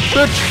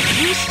 Bitch.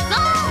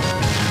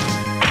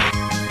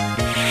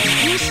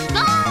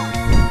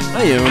 I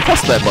didn't even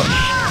press that button.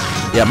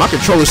 Yeah, my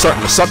controller's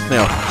starting to suck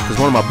now because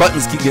one of my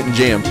buttons keep getting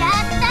jammed.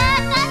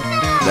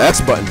 The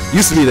X button.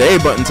 Used to be the A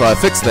button until I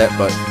fixed that,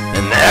 but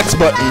and the X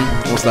button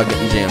won't start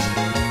getting jammed.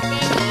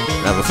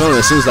 I have a feeling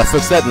as soon as I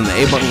fix that, then the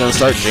A button's gonna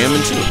start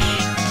jamming too.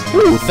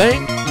 Ooh,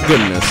 thank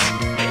goodness.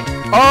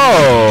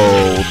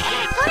 Oh.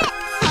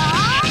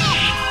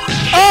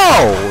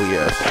 Oh,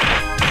 yes.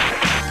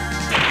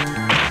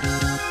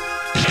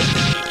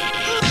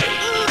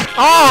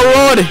 Oh,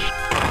 Lordy.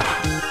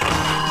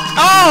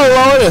 Oh,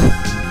 Lordy.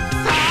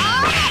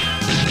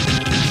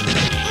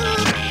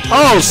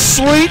 Oh,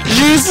 sweet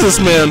Jesus,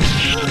 man.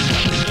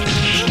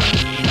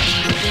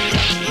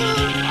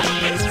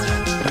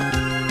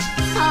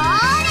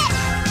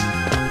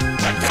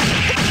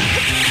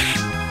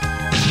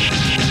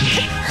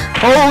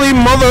 Holy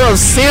Mother of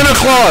Santa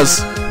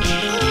Claus.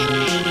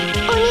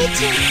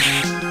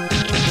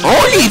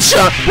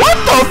 Oni-chan! What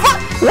the fuck?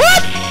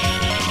 What?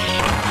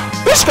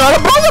 Bitch got a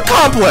brother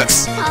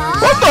complex!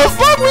 What the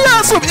fuck? We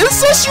got some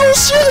incestual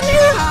shit in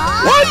here?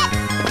 What?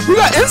 We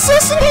got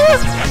incest in here?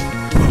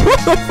 What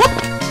the fuck?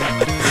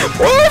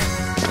 What?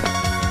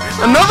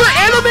 Another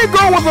anime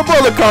girl with a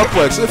brother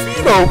complex. If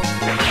you know.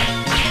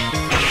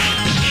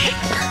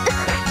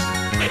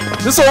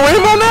 This a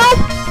rainbow now?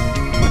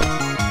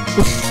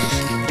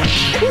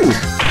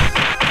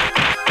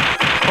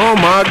 Oh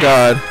my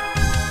god.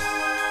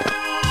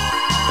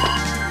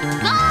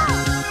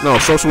 No,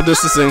 social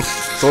distancing.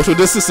 Social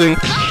distancing.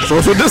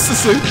 Social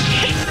distancing.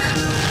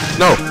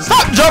 No,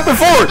 stop jumping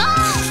forward.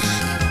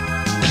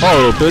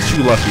 Oh, bitch,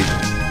 you lucky.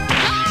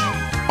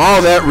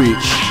 All that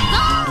reach.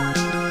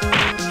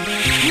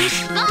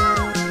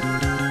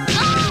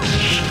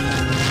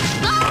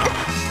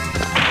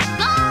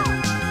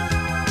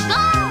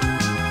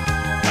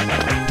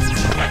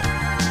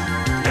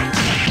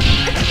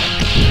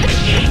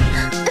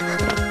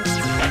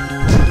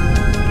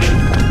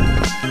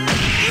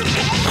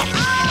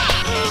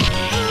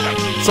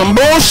 Some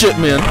bullshit,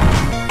 man.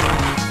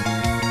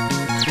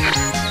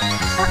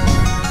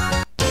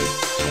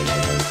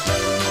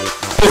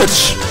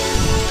 Bitch.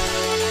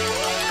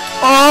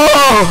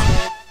 Oh.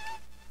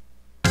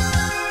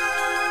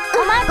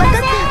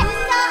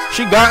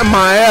 She got in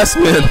my ass,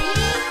 man.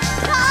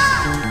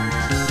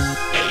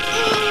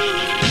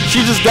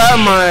 She just got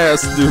in my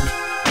ass, dude.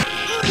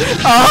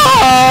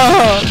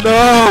 Ah,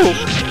 no.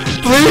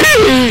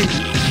 Please.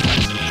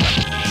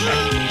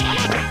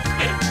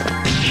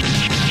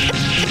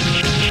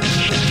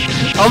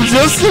 I'm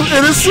just an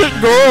innocent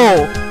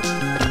girl.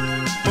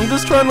 I'm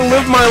just trying to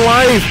live my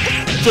life,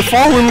 to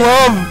fall in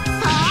love.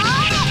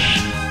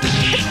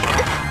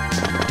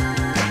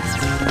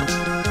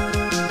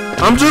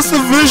 I'm just a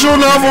visual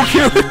novel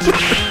character.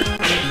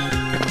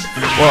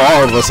 Well,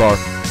 all of us are.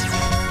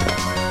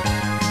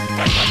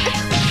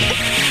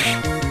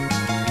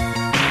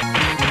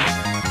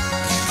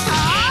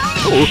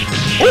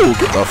 Oh,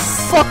 get the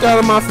fuck out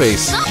of my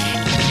face.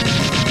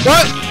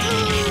 What?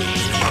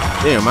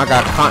 Damn, I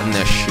got caught in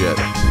that shit.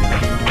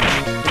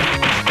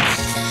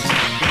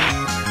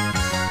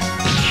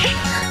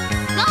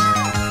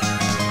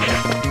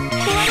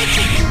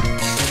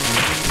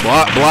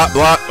 Block, block,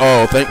 block.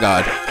 Oh, thank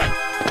God.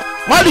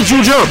 Why did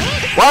you jump?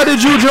 Why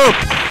did you jump?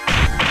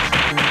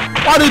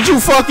 Why did you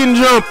fucking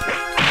jump?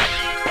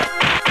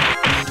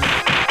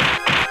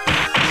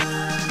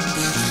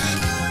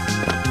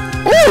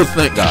 Oh,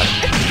 thank God.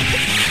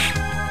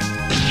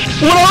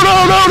 No,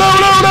 no, no, no,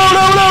 no, no,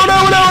 no, no,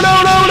 no, no, no,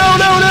 no, no,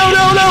 no, no,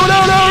 no, no,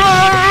 no, no,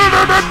 no.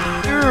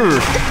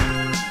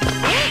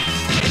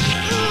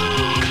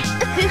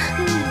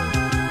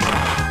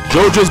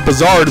 JoJo's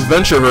Bizarre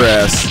Adventure her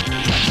ass.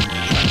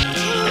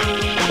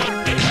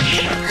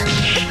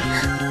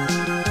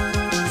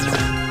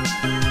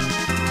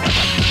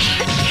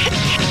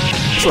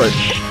 Sorry.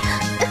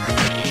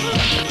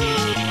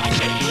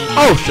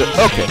 Oh shit,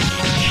 okay.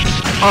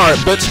 Alright,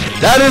 bitch.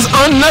 That is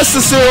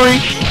unnecessary!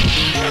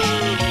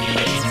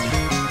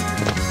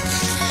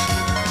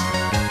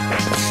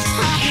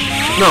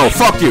 No,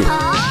 fuck you.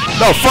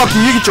 No, fuck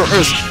you. You get your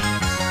ass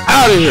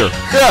out of here.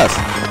 Yes.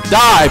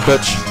 Die,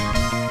 bitch.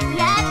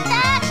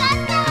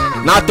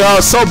 Knocked her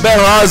out so bad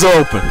her eyes are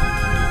open.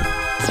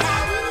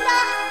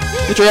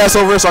 Get your ass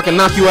over here so I can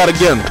knock you out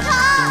again.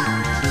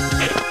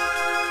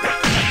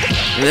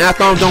 And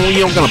after I'm done with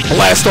you, I'm gonna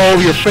blast all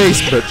over your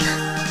face, bitch.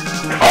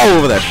 All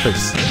over that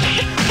face.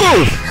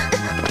 Oof.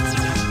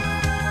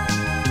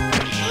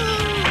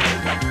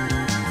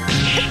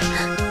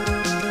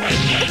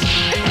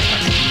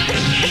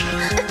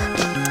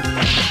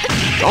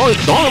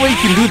 The only way you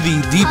can do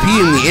the DP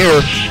in the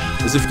air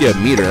is if you get a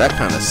meter. That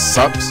kind of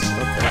sucks.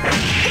 Okay.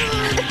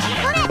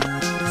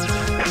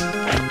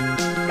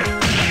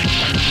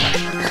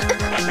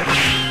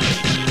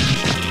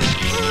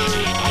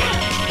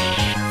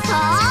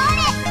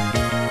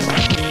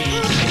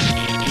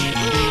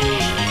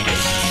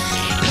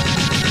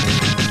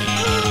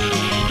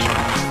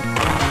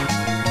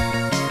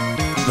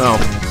 No.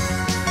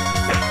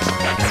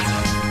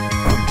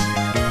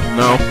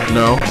 No,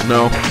 no,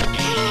 no.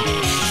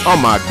 Oh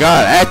my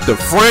God, active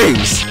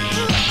frames!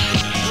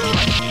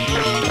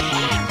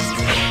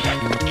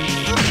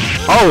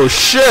 Oh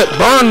shit,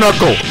 burn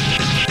knuckle!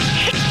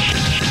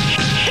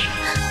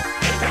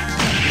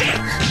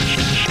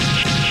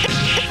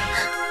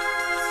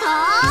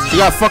 You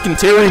got fucking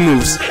tearing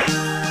moves.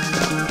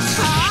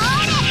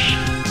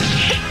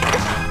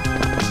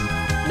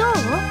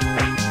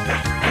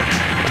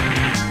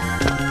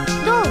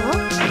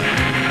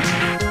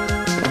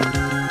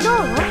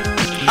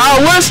 I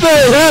wish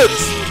that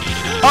hits!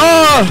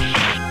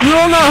 You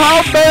don't know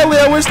how badly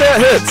I wish that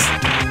hits.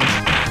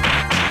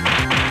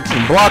 You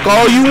can block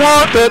all you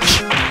want,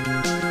 bitch.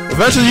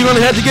 Eventually you're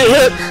gonna have to get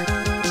hit.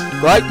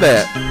 Like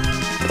that.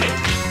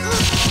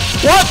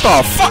 What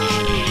the fuck?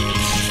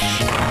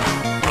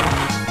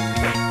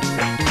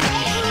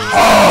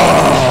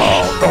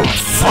 Oh, the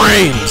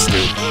frames,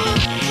 dude.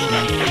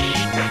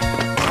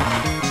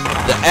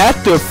 The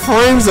active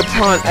frames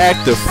upon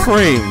active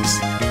frames.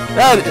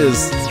 That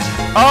is...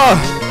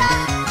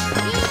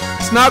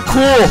 it's not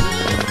cool.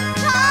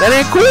 That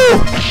ain't cool.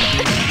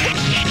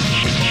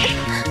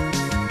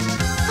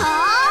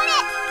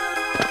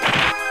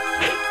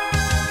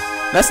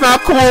 That's not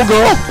cool,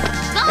 girl.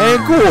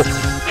 Ain't cool.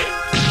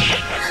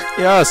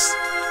 Yes.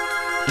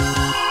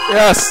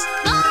 Yes.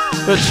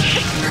 Bitch.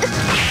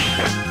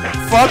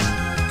 Fuck.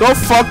 Go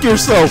fuck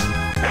yourself.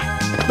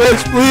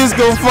 Bitch, please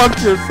go fuck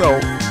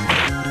yourself.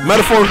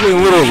 Metaphorically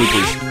and literally,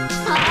 please.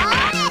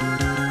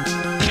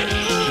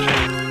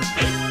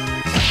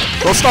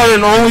 Go start an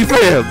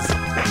OnlyFans.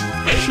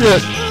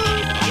 Shit.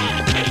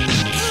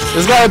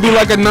 There's gotta be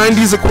like a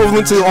 90s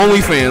equivalent to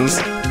OnlyFans.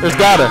 There's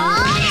gotta.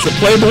 Is it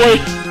Playboy?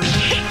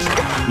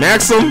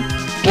 Maxim?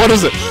 What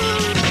is it?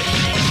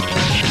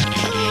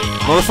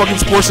 Motherfucking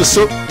Sports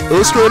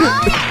Illustrated?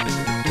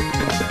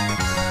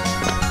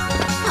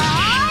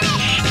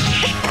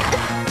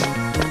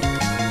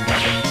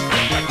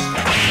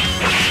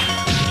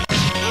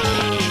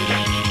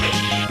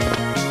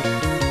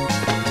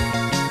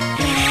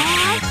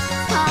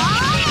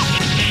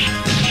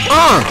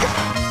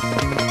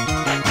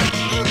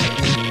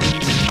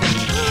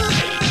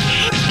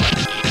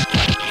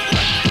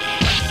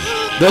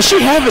 Does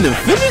she have an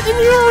infinite in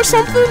here or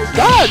something?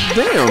 God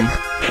damn.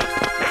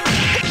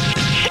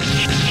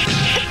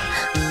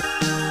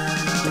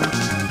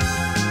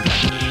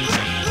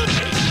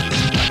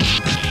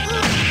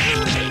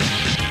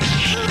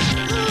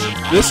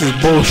 This is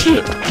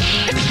bullshit.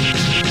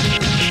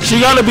 She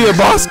gotta be a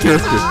boss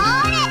character.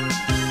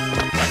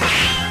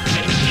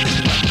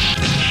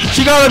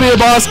 She gotta be a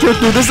boss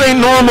character. This ain't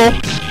normal.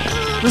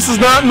 This is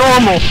not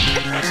normal.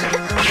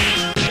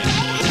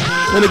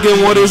 And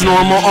again, what is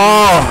normal?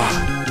 Oh.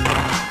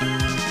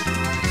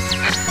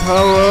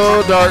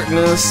 Hello,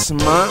 darkness,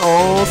 my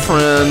old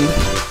friend.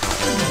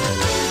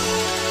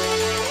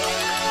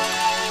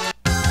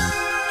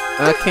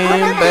 I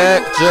came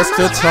back just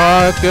to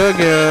talk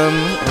again.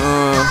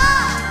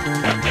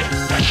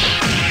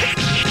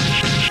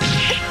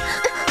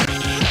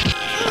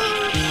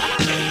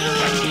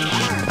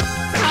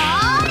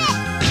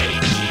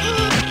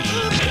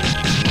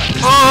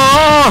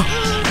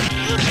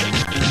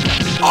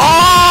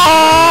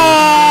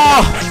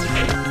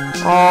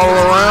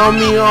 around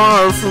me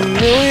are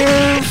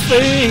familiar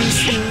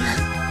faces,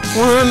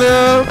 worn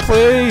out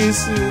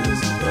places.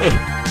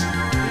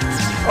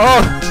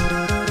 Oh.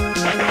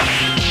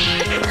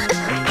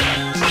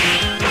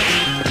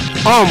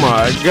 Oh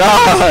my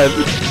God.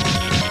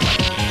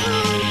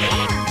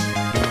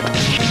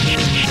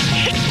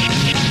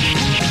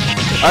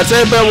 I tell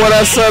you about what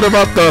I said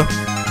about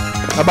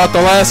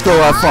the last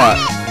girl I fought.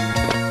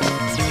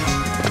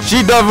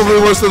 She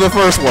definitely worse than the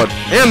first one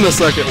and the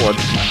second one.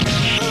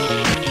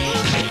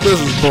 This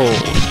is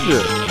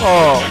bullshit.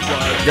 Oh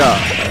my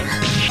God.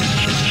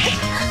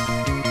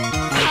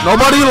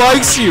 Nobody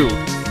likes you.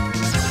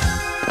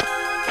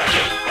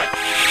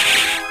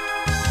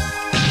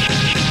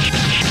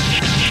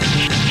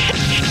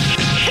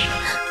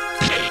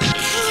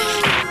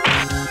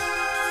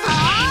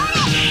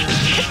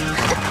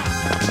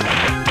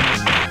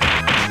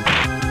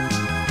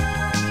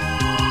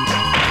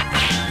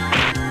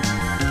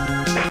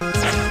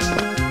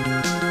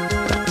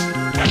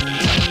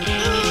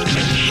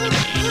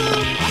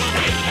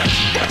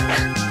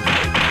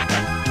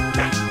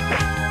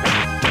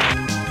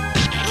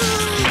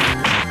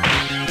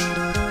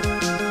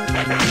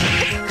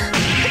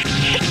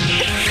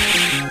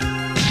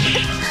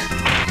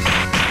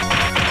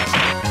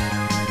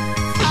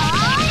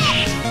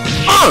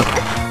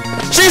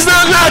 She's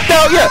not knocked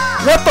out yet!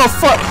 What the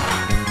fuck?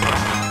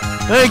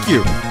 Thank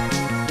you.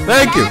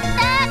 Thank you.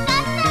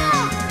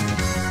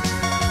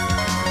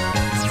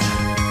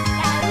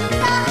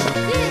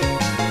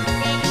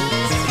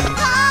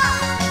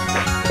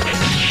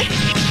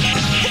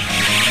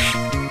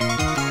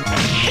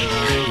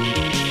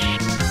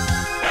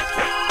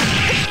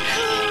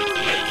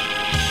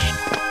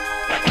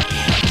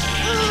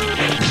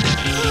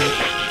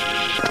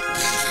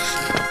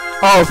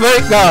 Oh,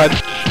 thank God.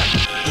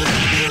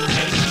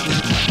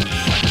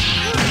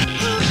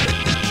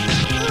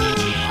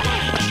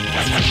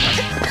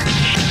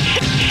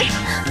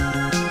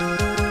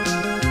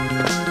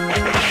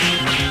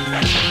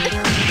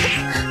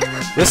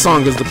 This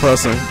song is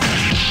depressing.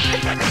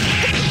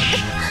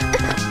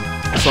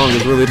 This song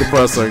is really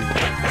depressing.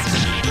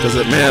 Because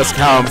it masks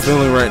how I'm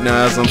feeling right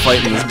now as I'm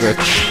fighting this bitch.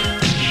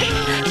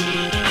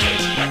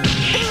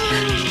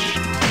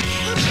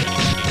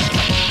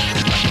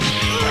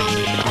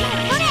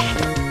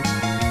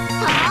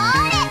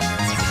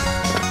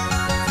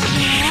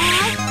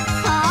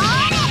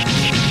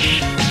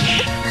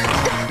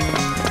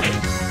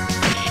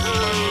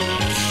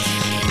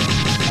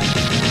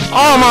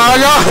 Oh my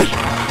God!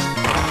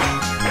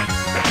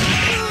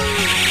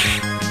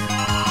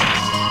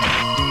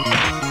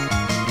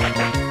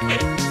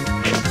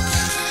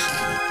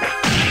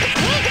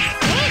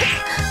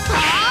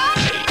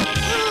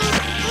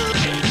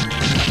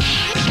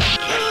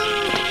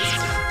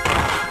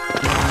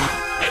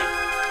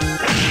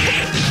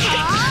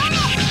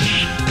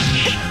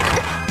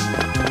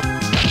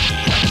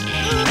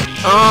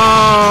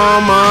 Oh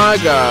my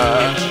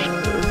God.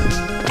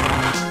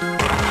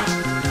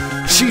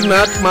 She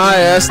knocked my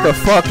ass the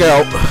fuck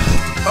out.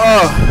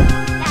 Oh.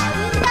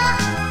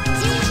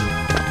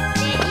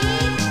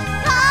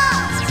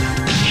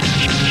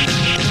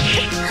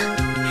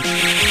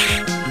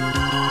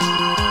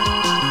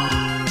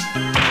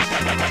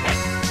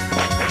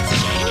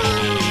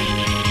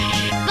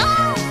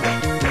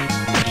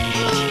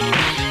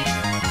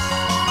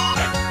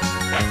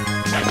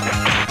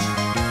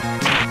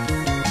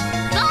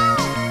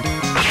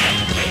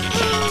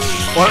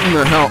 What in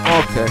the hell?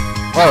 Okay.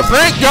 Oh,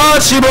 thank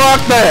God she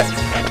blocked that!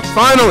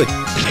 Finally!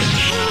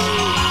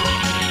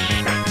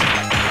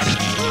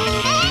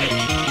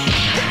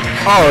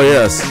 Oh,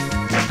 yes.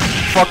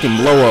 Fucking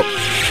blow up.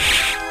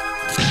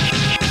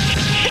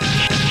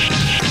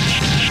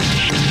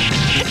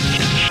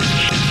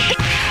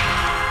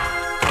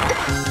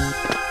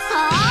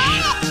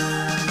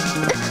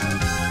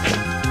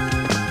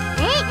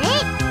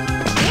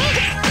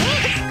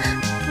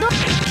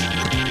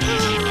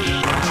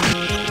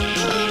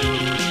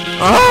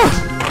 Ah!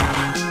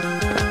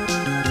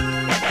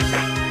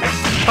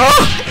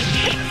 Oh!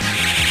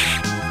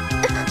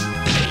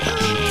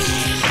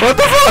 What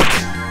the fuck?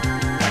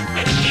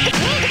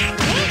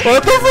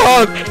 What the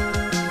fuck?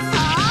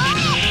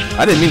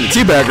 I didn't mean to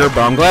teabag her,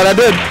 but I'm glad I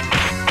did.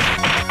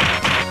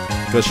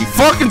 Because she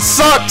fucking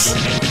sucks!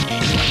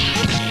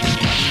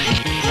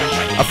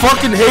 I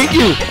fucking hate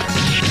you!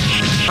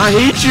 I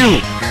hate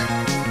you!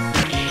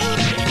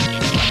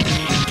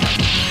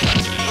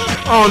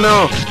 Oh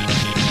no!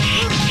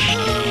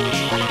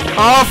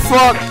 Oh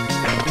fuck!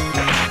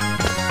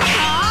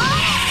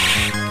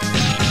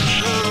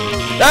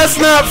 That's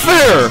not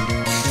fair!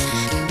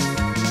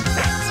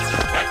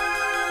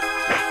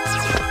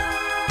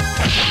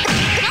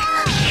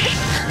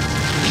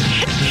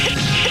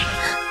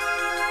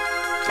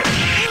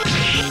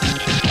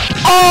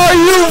 Are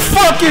you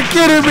fucking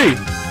kidding me?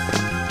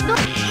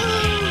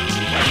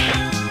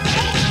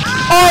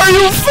 Are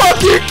you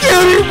fucking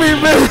kidding me,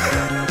 man?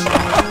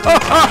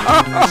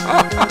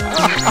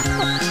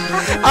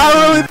 I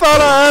really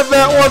thought I had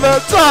that one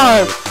that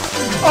time.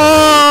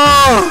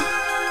 Oh!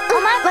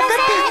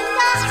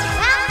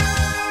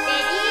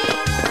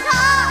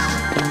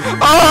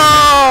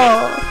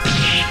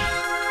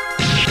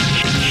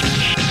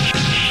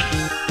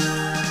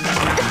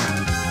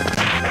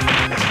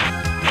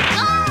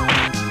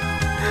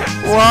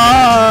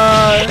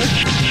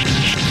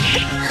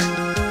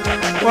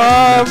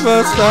 Why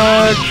must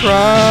I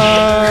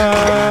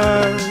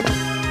cry?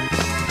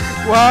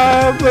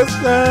 Why must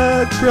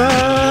I cry?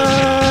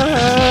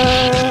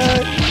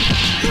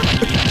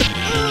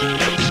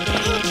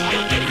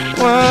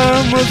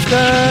 Why must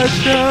I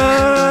cry?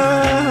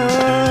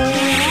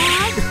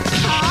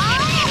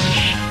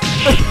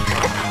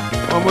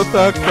 Why must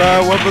I cry?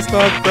 Why must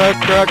I cry?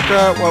 Cry,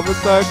 cry. Why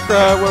must I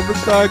cry? Why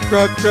must I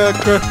cry? Cry,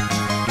 cry.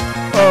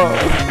 Oh.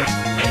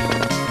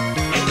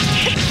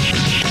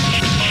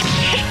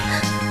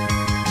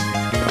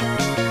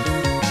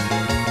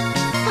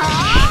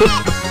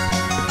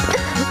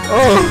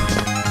 Oh.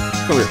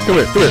 Come here, come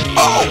here, come here.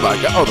 Oh my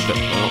God. Oh, okay.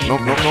 No,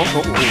 no, no, no,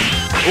 no.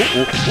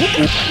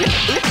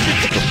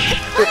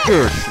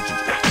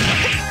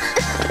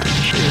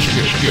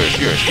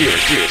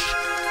 Yes.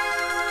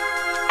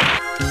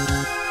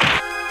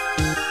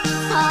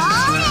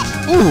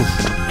 Ooh.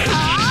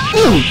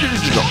 Ooh.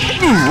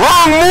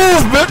 Wrong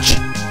move, bitch.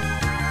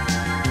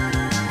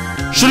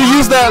 Should've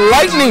used that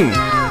lightning.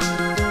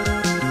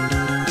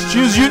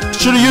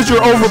 Should've used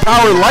your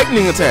overpowered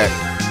lightning attack.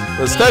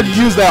 Instead, you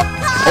used that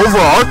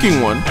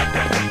overarching one.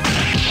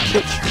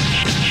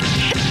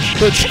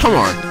 Bitch, come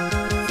on.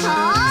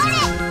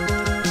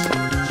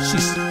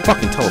 She's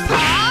fucking teleporting.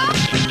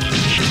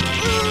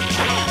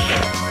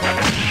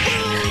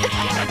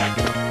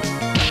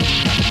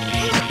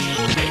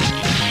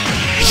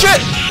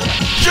 Shit!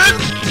 Shit!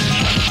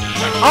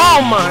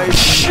 Oh my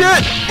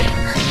shit!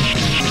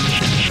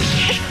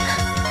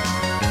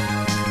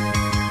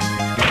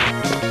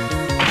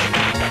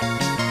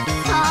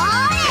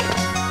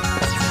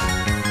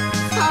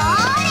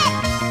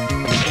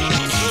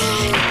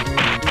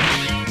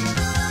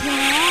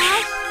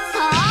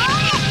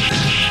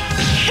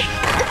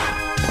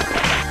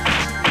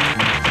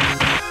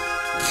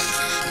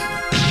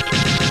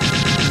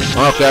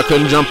 Okay, I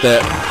couldn't jump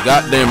that.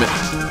 God damn it.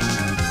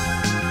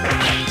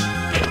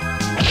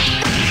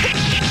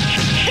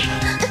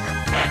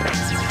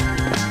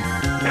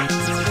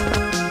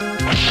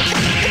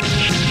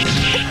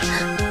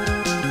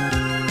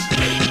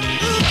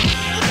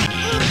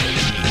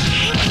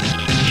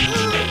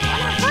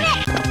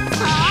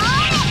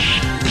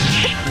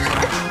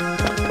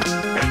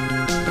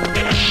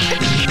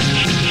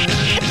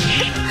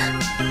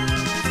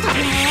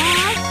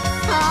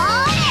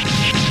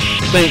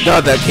 Thank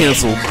God that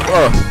canceled.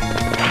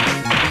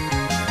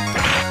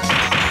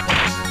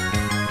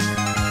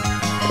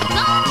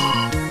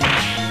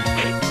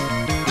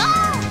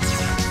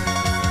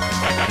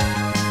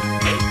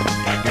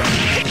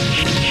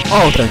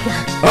 Oh, thank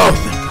God. Oh,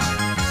 thank God.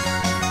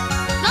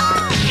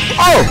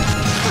 Oh!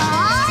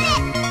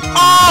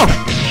 Oh!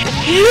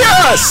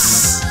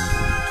 Yes!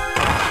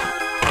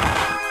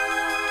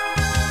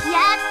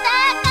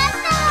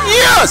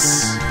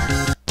 Yes!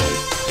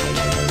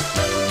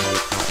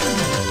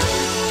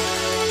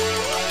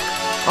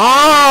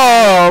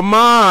 Oh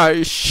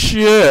my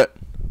shit.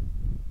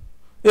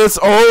 It's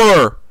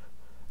over.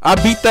 I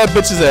beat that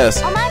bitch's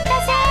ass.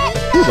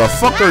 Who the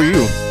fuck are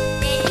you?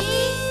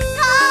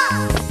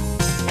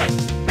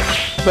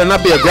 Better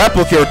not be a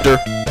grapple character.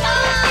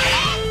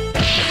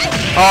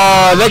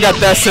 Oh, they got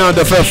that sound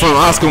effect from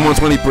Oscar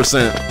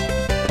 120%.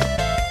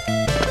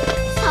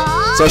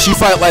 So she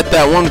fight like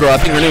that one girl. I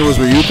think her name was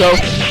Ryuko.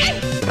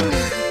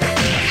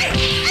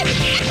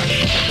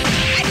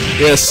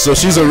 Yes, so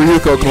she's a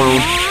Ryuko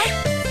clone.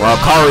 While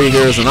Kari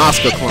here is an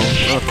Asuka clone.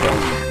 Okay.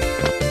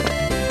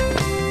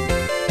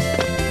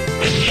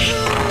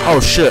 Oh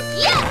shit.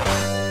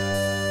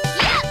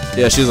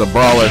 Yeah, she's a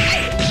brawler.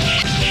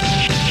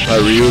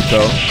 Like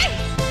Ryuko.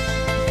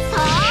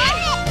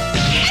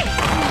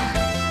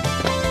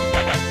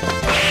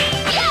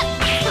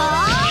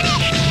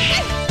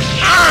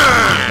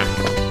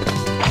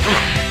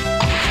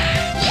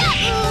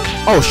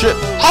 Oh shit.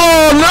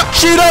 Oh no,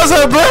 she does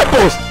have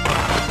grapples!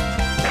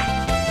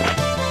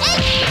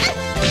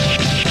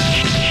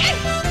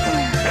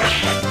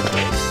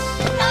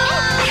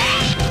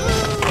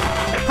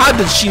 How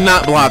did she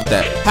not block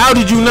that? How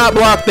did you not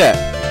block that?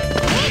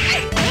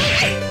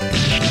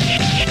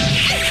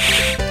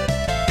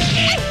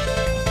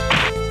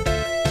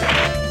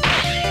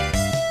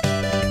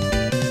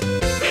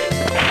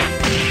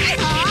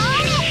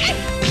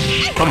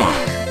 Come on.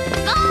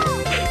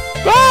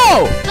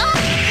 Go!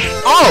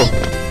 Oh!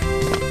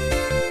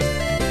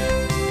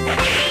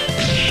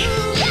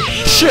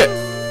 Shit!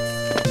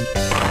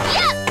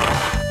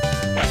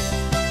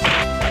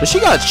 But she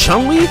got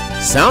Chun-Li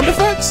sound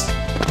effects?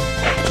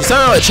 She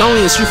sounded like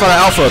Chun-Li in Street Fighter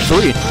Alpha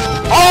 3.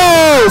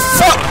 Oh,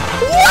 fuck!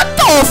 What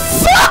the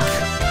fuck?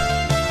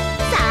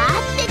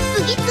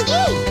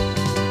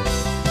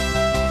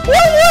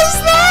 What was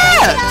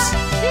that?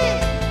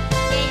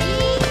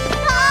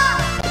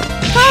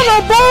 What kind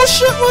of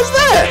bullshit was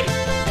that?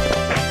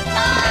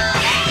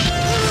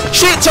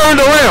 Shit turned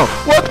around.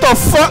 What the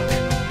fuck?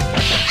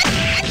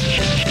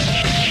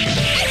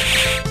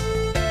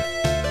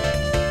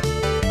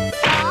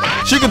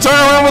 She can turn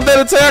around with that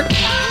attack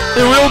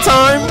in real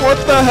time? What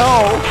the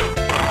hell?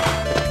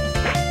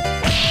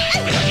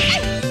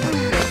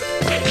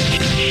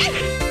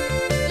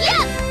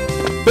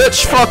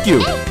 Bitch, fuck you.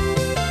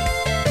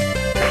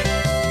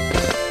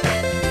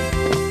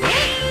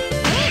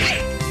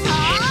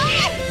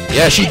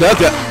 Yeah, she does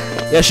got.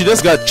 Yeah, she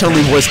does got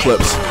Chun-Li voice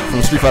clips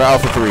from Street Fighter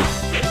Alpha 3.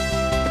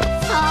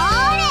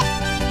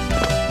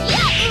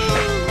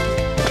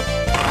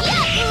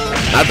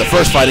 Not the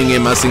first fighting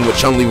game I seen with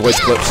Chun-Li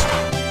voice clips.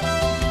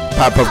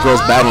 Powerpuff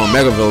Girls Battle on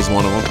Megaville is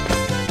one of them.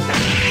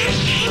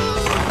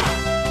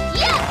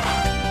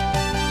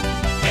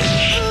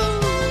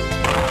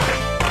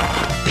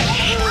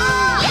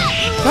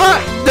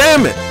 God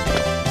damn it!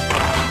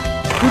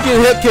 You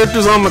can hit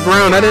characters on the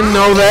ground. I didn't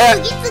know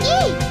that.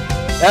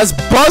 That's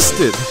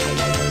busted.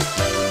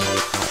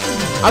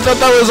 I thought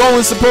that was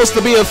only supposed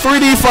to be a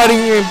 3D fighting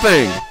game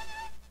thing.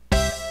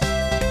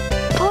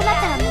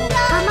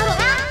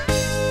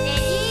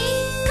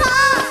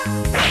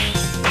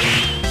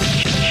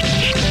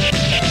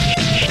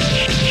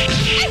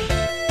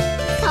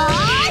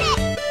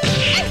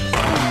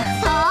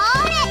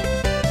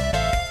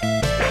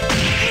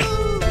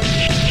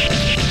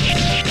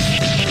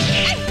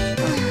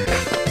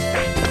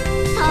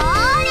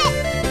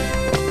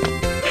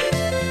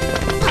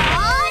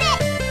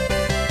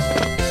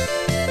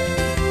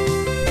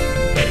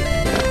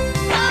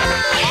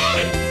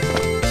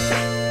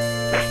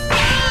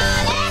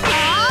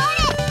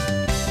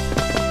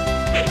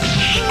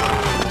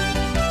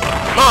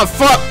 Oh,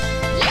 fuck!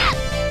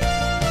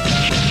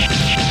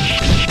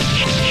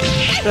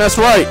 That's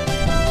right.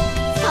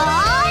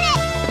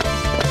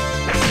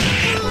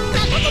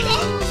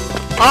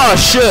 Oh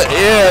shit,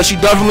 yeah, she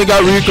definitely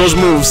got Rico's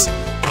moves.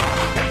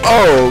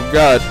 Oh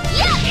god.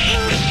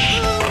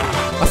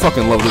 I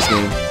fucking love this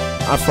game.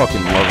 I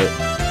fucking love it.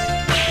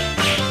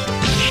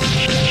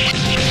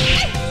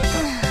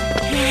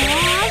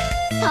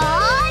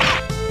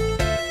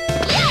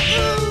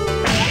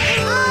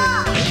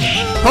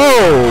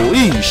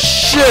 Holy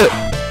shit!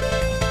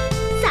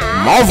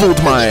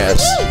 Marveled my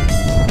ass.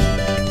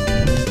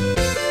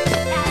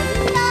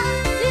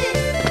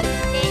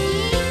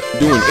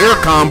 Doing air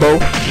combo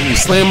and you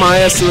slam my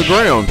ass to the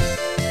ground.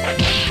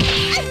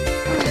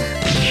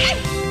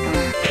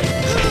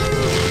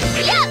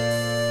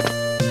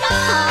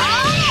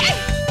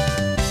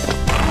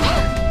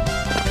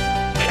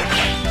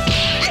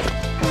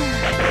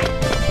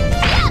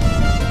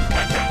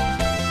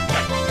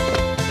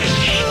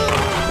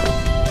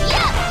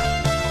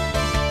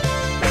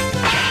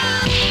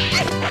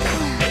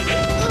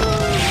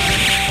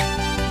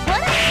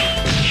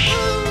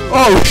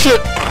 Oh shit!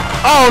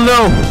 Oh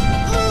no!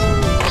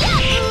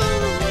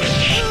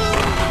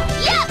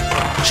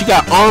 She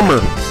got armor.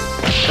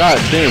 God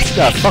damn, she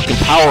got fucking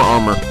power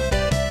armor.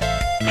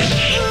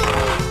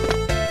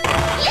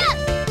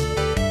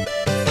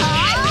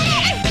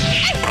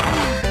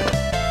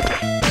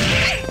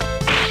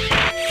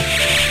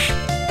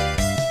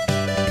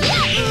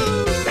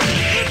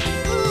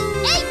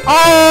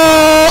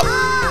 Oh!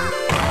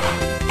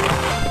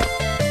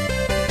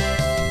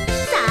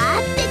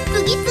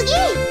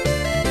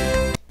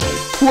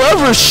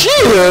 Whoever she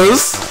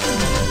is,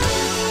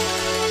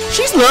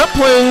 she's not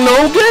playing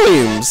no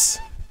games.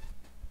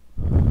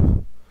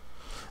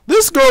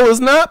 This girl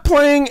is not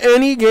playing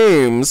any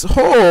games.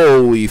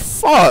 Holy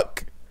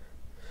fuck.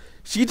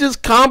 She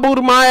just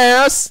comboed my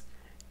ass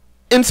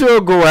into a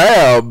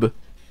grab.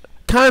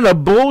 Kind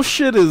of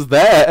bullshit is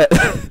that?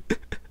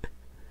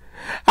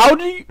 How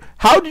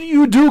do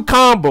you do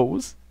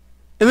combos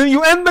and then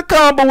you end the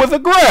combo with a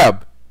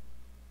grab?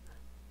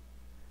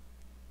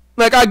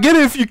 Like, I get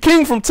it if you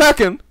King from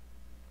Tekken.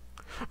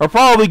 Or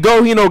probably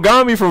Go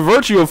Hinogami from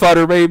Virtua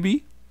Fighter,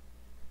 maybe.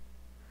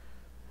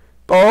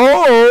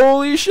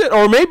 Holy shit.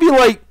 Or maybe,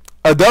 like,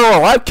 a Dead or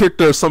Alive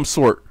character of some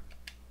sort.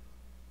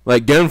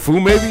 Like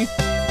Genfu, maybe?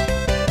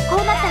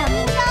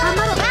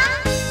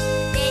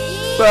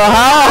 But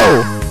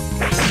how?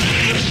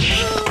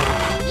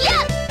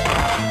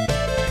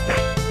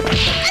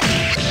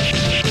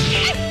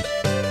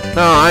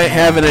 No, I ain't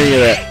having any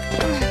of that.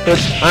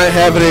 I ain't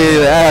having any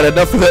of that. I had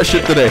enough of that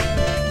shit today.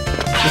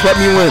 Just let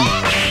me win.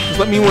 Just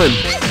let me win.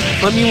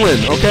 Let me win,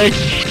 okay?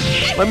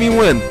 Let me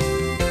win.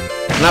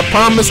 And I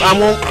promise I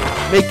won't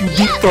make you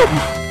deep throat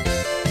me.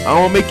 I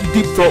won't make you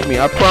deep throat me.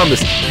 I promise.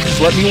 Just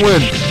let me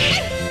win.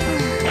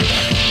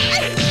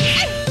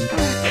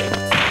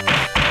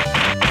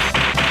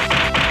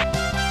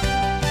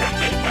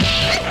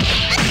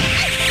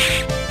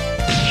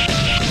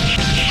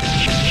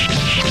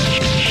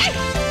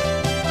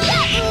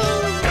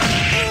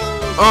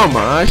 Oh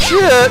my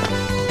shit!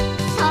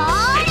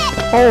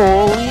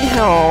 Holy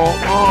hell!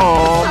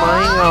 Oh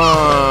my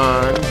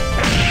god!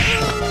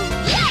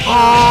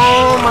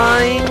 Oh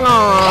my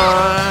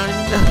god!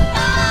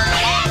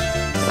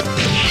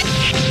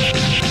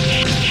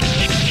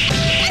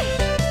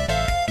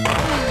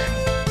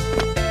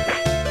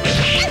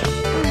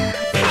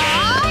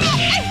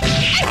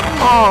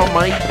 Oh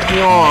my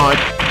god!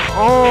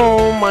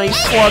 Oh my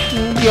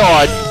fucking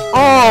god!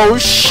 Oh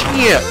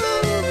shit!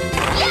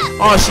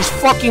 Oh, she's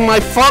fucking my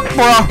fuck,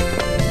 bro.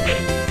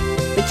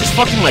 It's just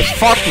fucking my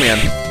fuck, man.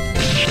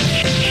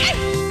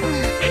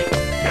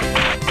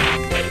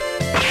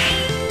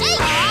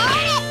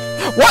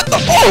 What the?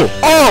 Oh!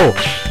 Oh!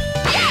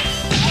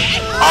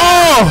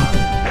 Oh!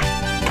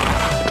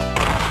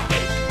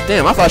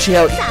 Damn, I thought she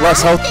had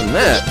less health than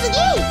that.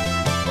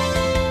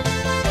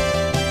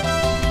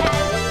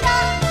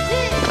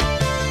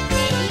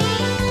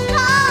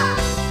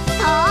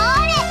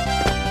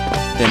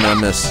 Damn, I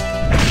missed.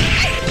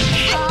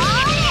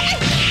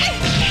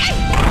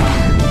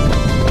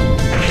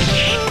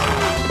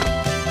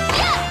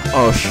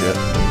 Oh shit.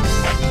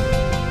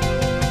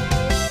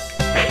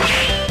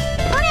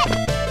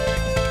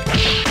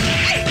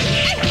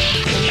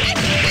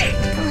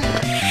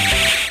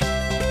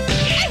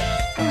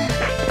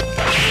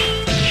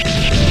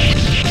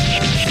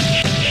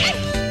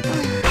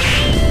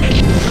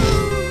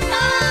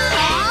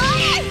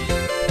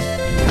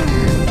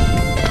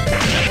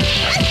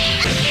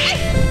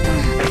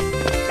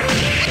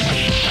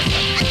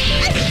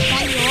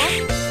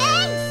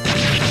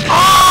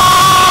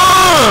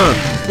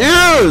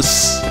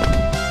 Yes!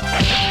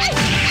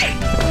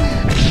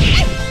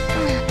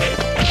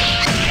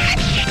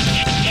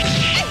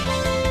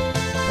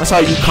 That's how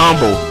you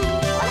combo.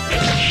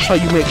 That's how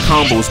you make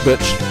combos,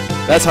 bitch.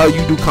 That's how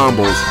you do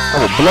combos. I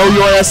will blow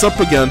your ass up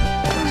again.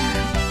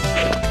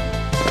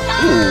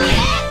 Ooh.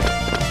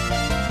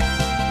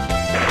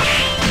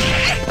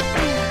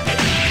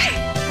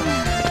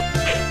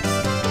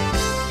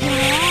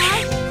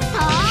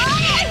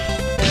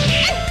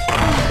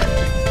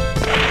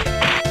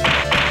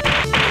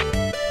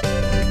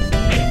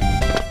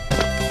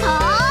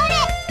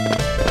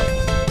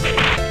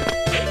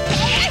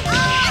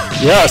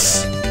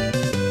 Yes!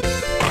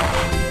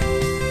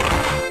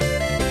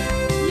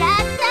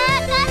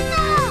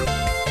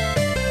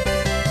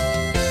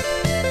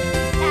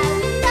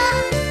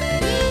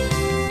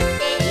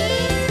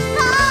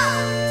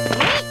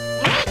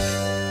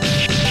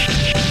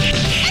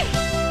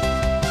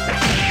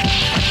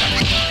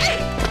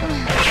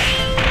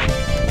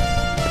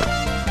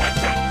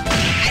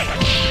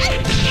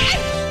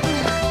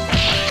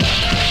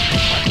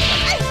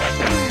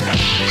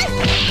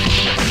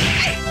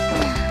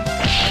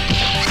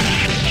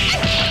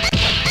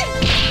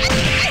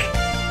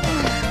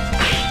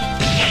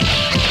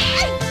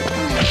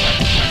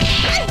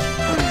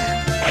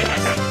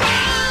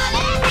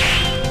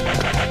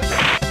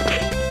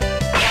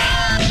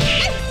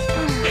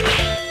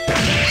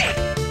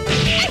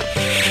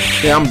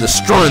 Yeah, I'm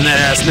destroying that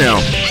ass now.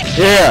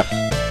 Yeah.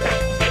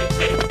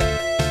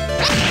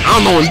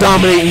 I'm the one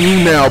dominating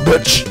you now,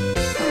 bitch.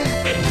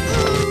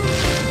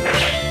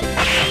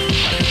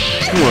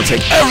 You wanna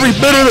take every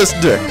bit of this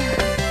dick.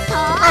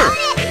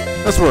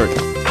 That's right.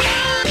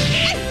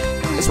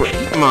 That's right.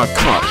 Eat my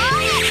cock,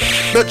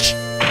 bitch.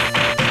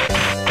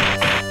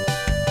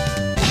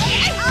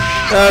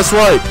 That's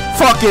right.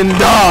 Fucking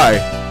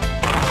die.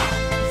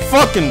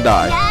 Fucking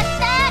die.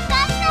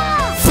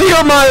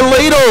 Fear my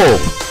ladle.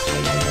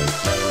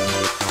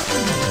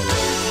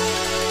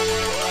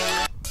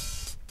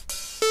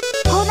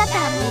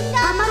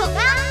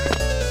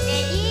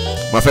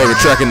 My favorite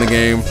track in the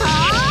game.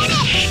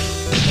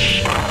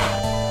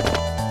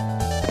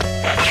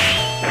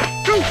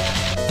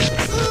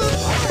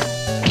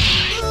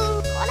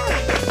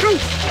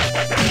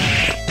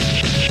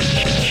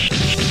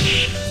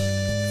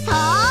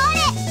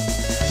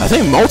 I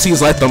think Multi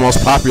is like the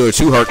most popular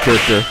 2-heart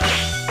character.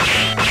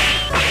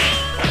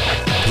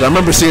 Cause I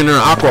remember seeing her in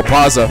Aqua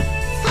Plaza.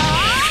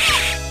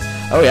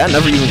 Oh yeah, I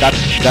never even got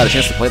a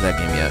chance to play that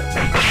game yet.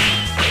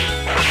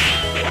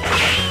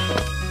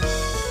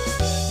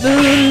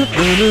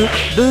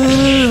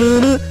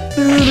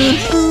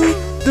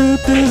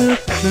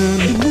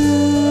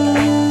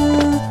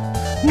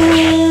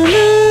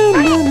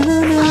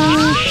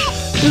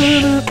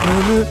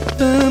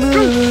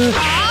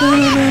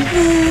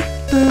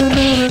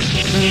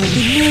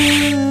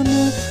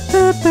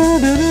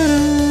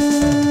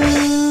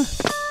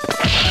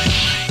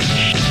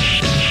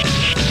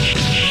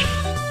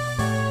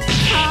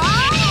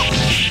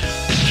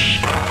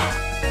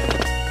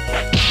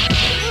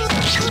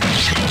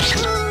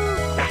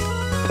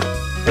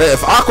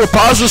 If Aqua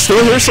Plaza is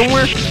still here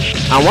somewhere,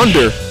 I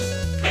wonder,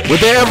 would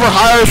they ever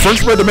hire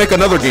Frenchbread to make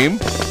another game?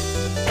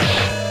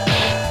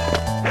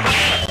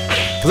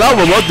 Because I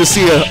would love to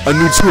see a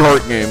new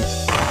 2-heart game.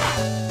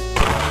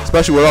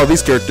 Especially with all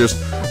these characters.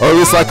 Or at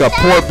least like a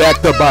port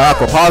backed up by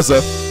Aqua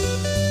Plaza.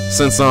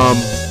 Since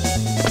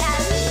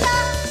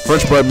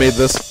Frenchbread made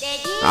this.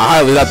 I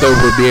highly doubt they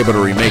would be able to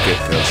remake it,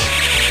 because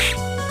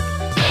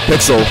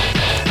pixel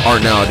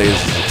art nowadays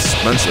is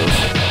expensive.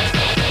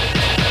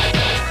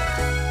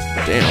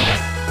 Damn.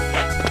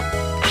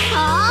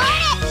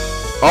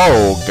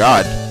 Oh,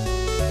 God.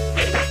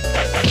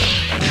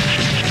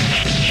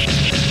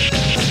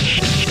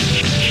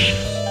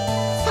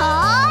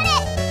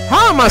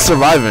 How am I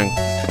surviving?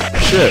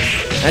 Shit.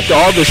 After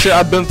all the shit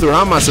I've been through,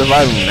 how am I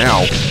surviving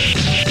now?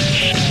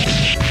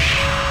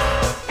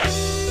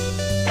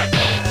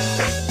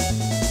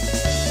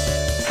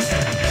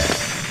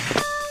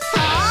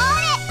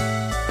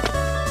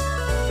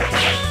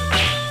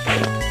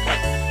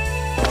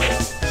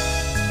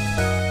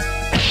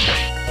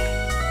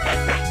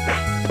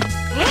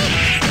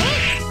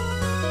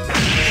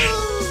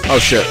 Oh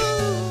shit.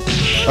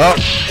 Oh,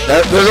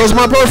 there goes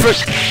my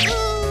perfect.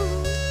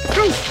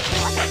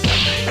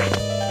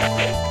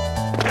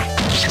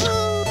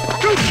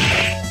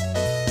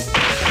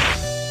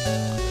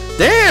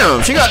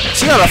 Damn, she got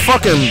a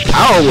fucking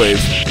power wave.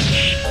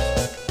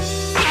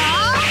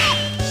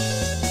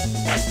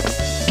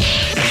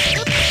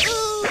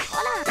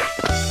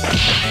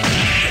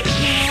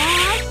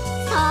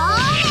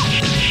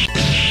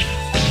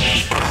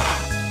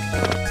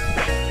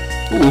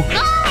 Ooh.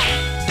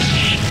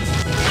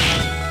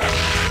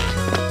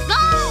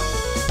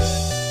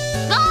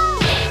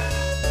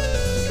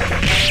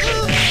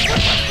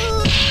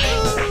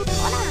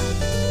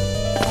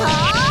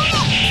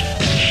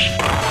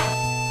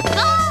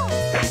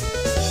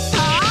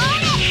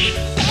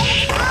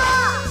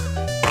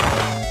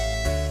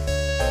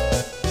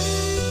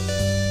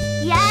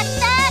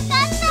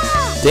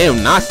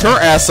 Damn, knocked her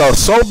ass out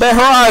so bad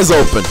her eyes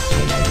open.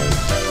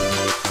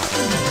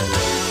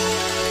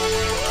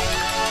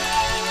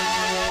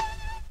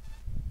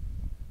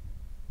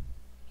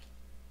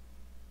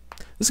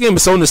 This game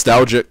is so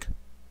nostalgic.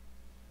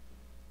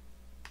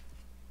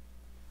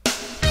 Did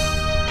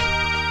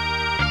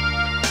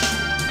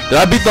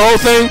I beat the whole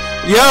thing?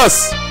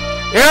 Yes!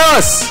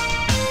 Yes!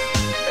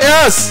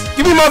 Yes!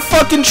 Give me my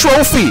fucking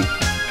trophy!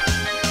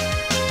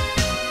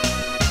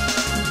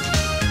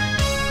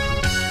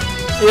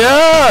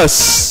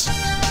 Yes!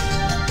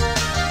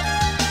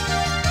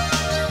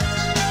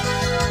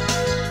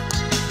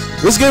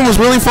 This game was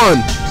really fun.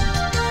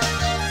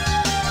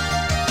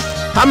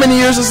 How many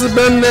years has it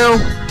been now?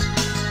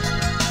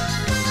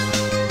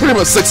 Pretty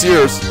much 6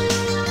 years.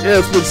 Yeah,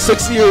 it's been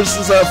 6 years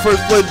since I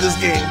first played this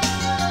game.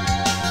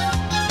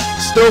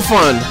 Still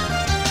fun.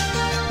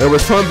 It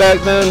was fun back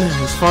then,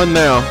 it's fun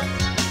now.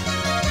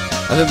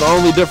 I think the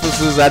only difference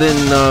is I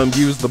didn't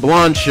use the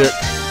blonde chick.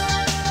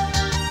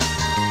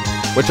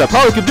 Which I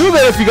probably could do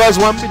that if you guys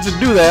want me to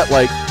do that.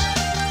 Like,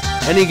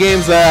 any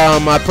games that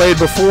I played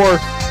before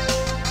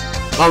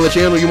on the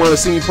channel you want to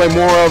see me play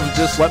more of,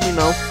 just let me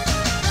know.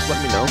 Just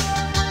let me know.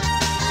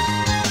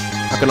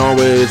 I can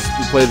always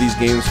play these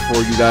games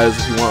for you guys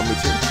if you want me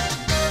to.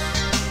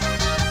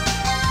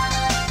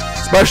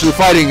 Especially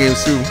fighting games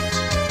too.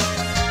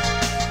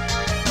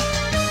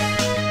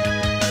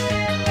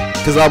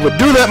 Because I would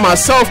do that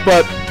myself,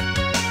 but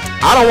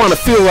I don't want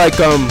to feel like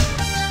I'm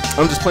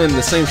just playing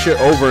the same shit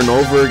over and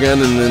over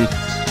again, and then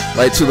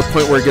like to the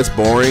point where it gets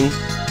boring.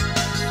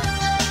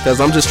 Because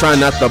I'm just trying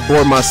not to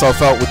bore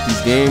myself out with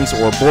these games,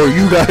 or bore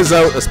you guys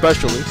out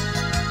especially.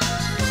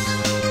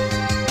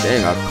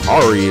 Dang,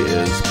 Akari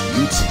is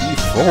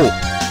beautiful.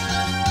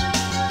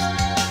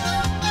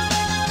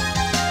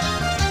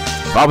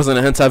 If I was in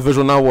a hentai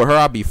visual novel with her,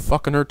 I'd be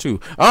fucking her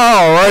too.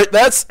 Alright,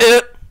 that's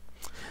it.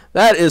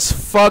 That is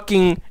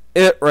fucking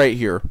it right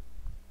here.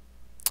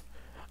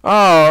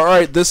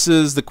 Alright, this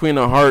is the Queen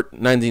of Heart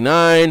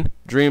 99.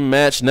 Dream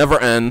match never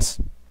ends.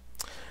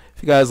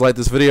 If you guys like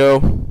this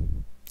video,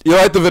 you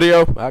like the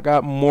video, I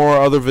got more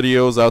other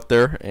videos out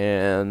there,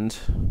 and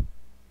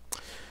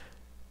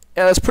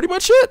yeah, that's pretty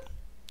much it.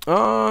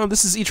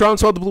 This is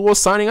H3NT the Blue Wolf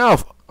signing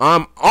off.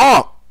 I've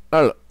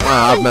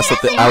messed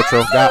up the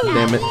outro. God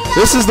damn it.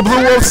 This is the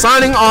Blue Wolf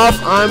signing off.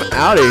 I'm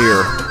out of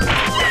here.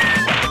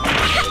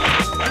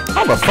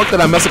 How the fuck did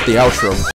I mess up the outro?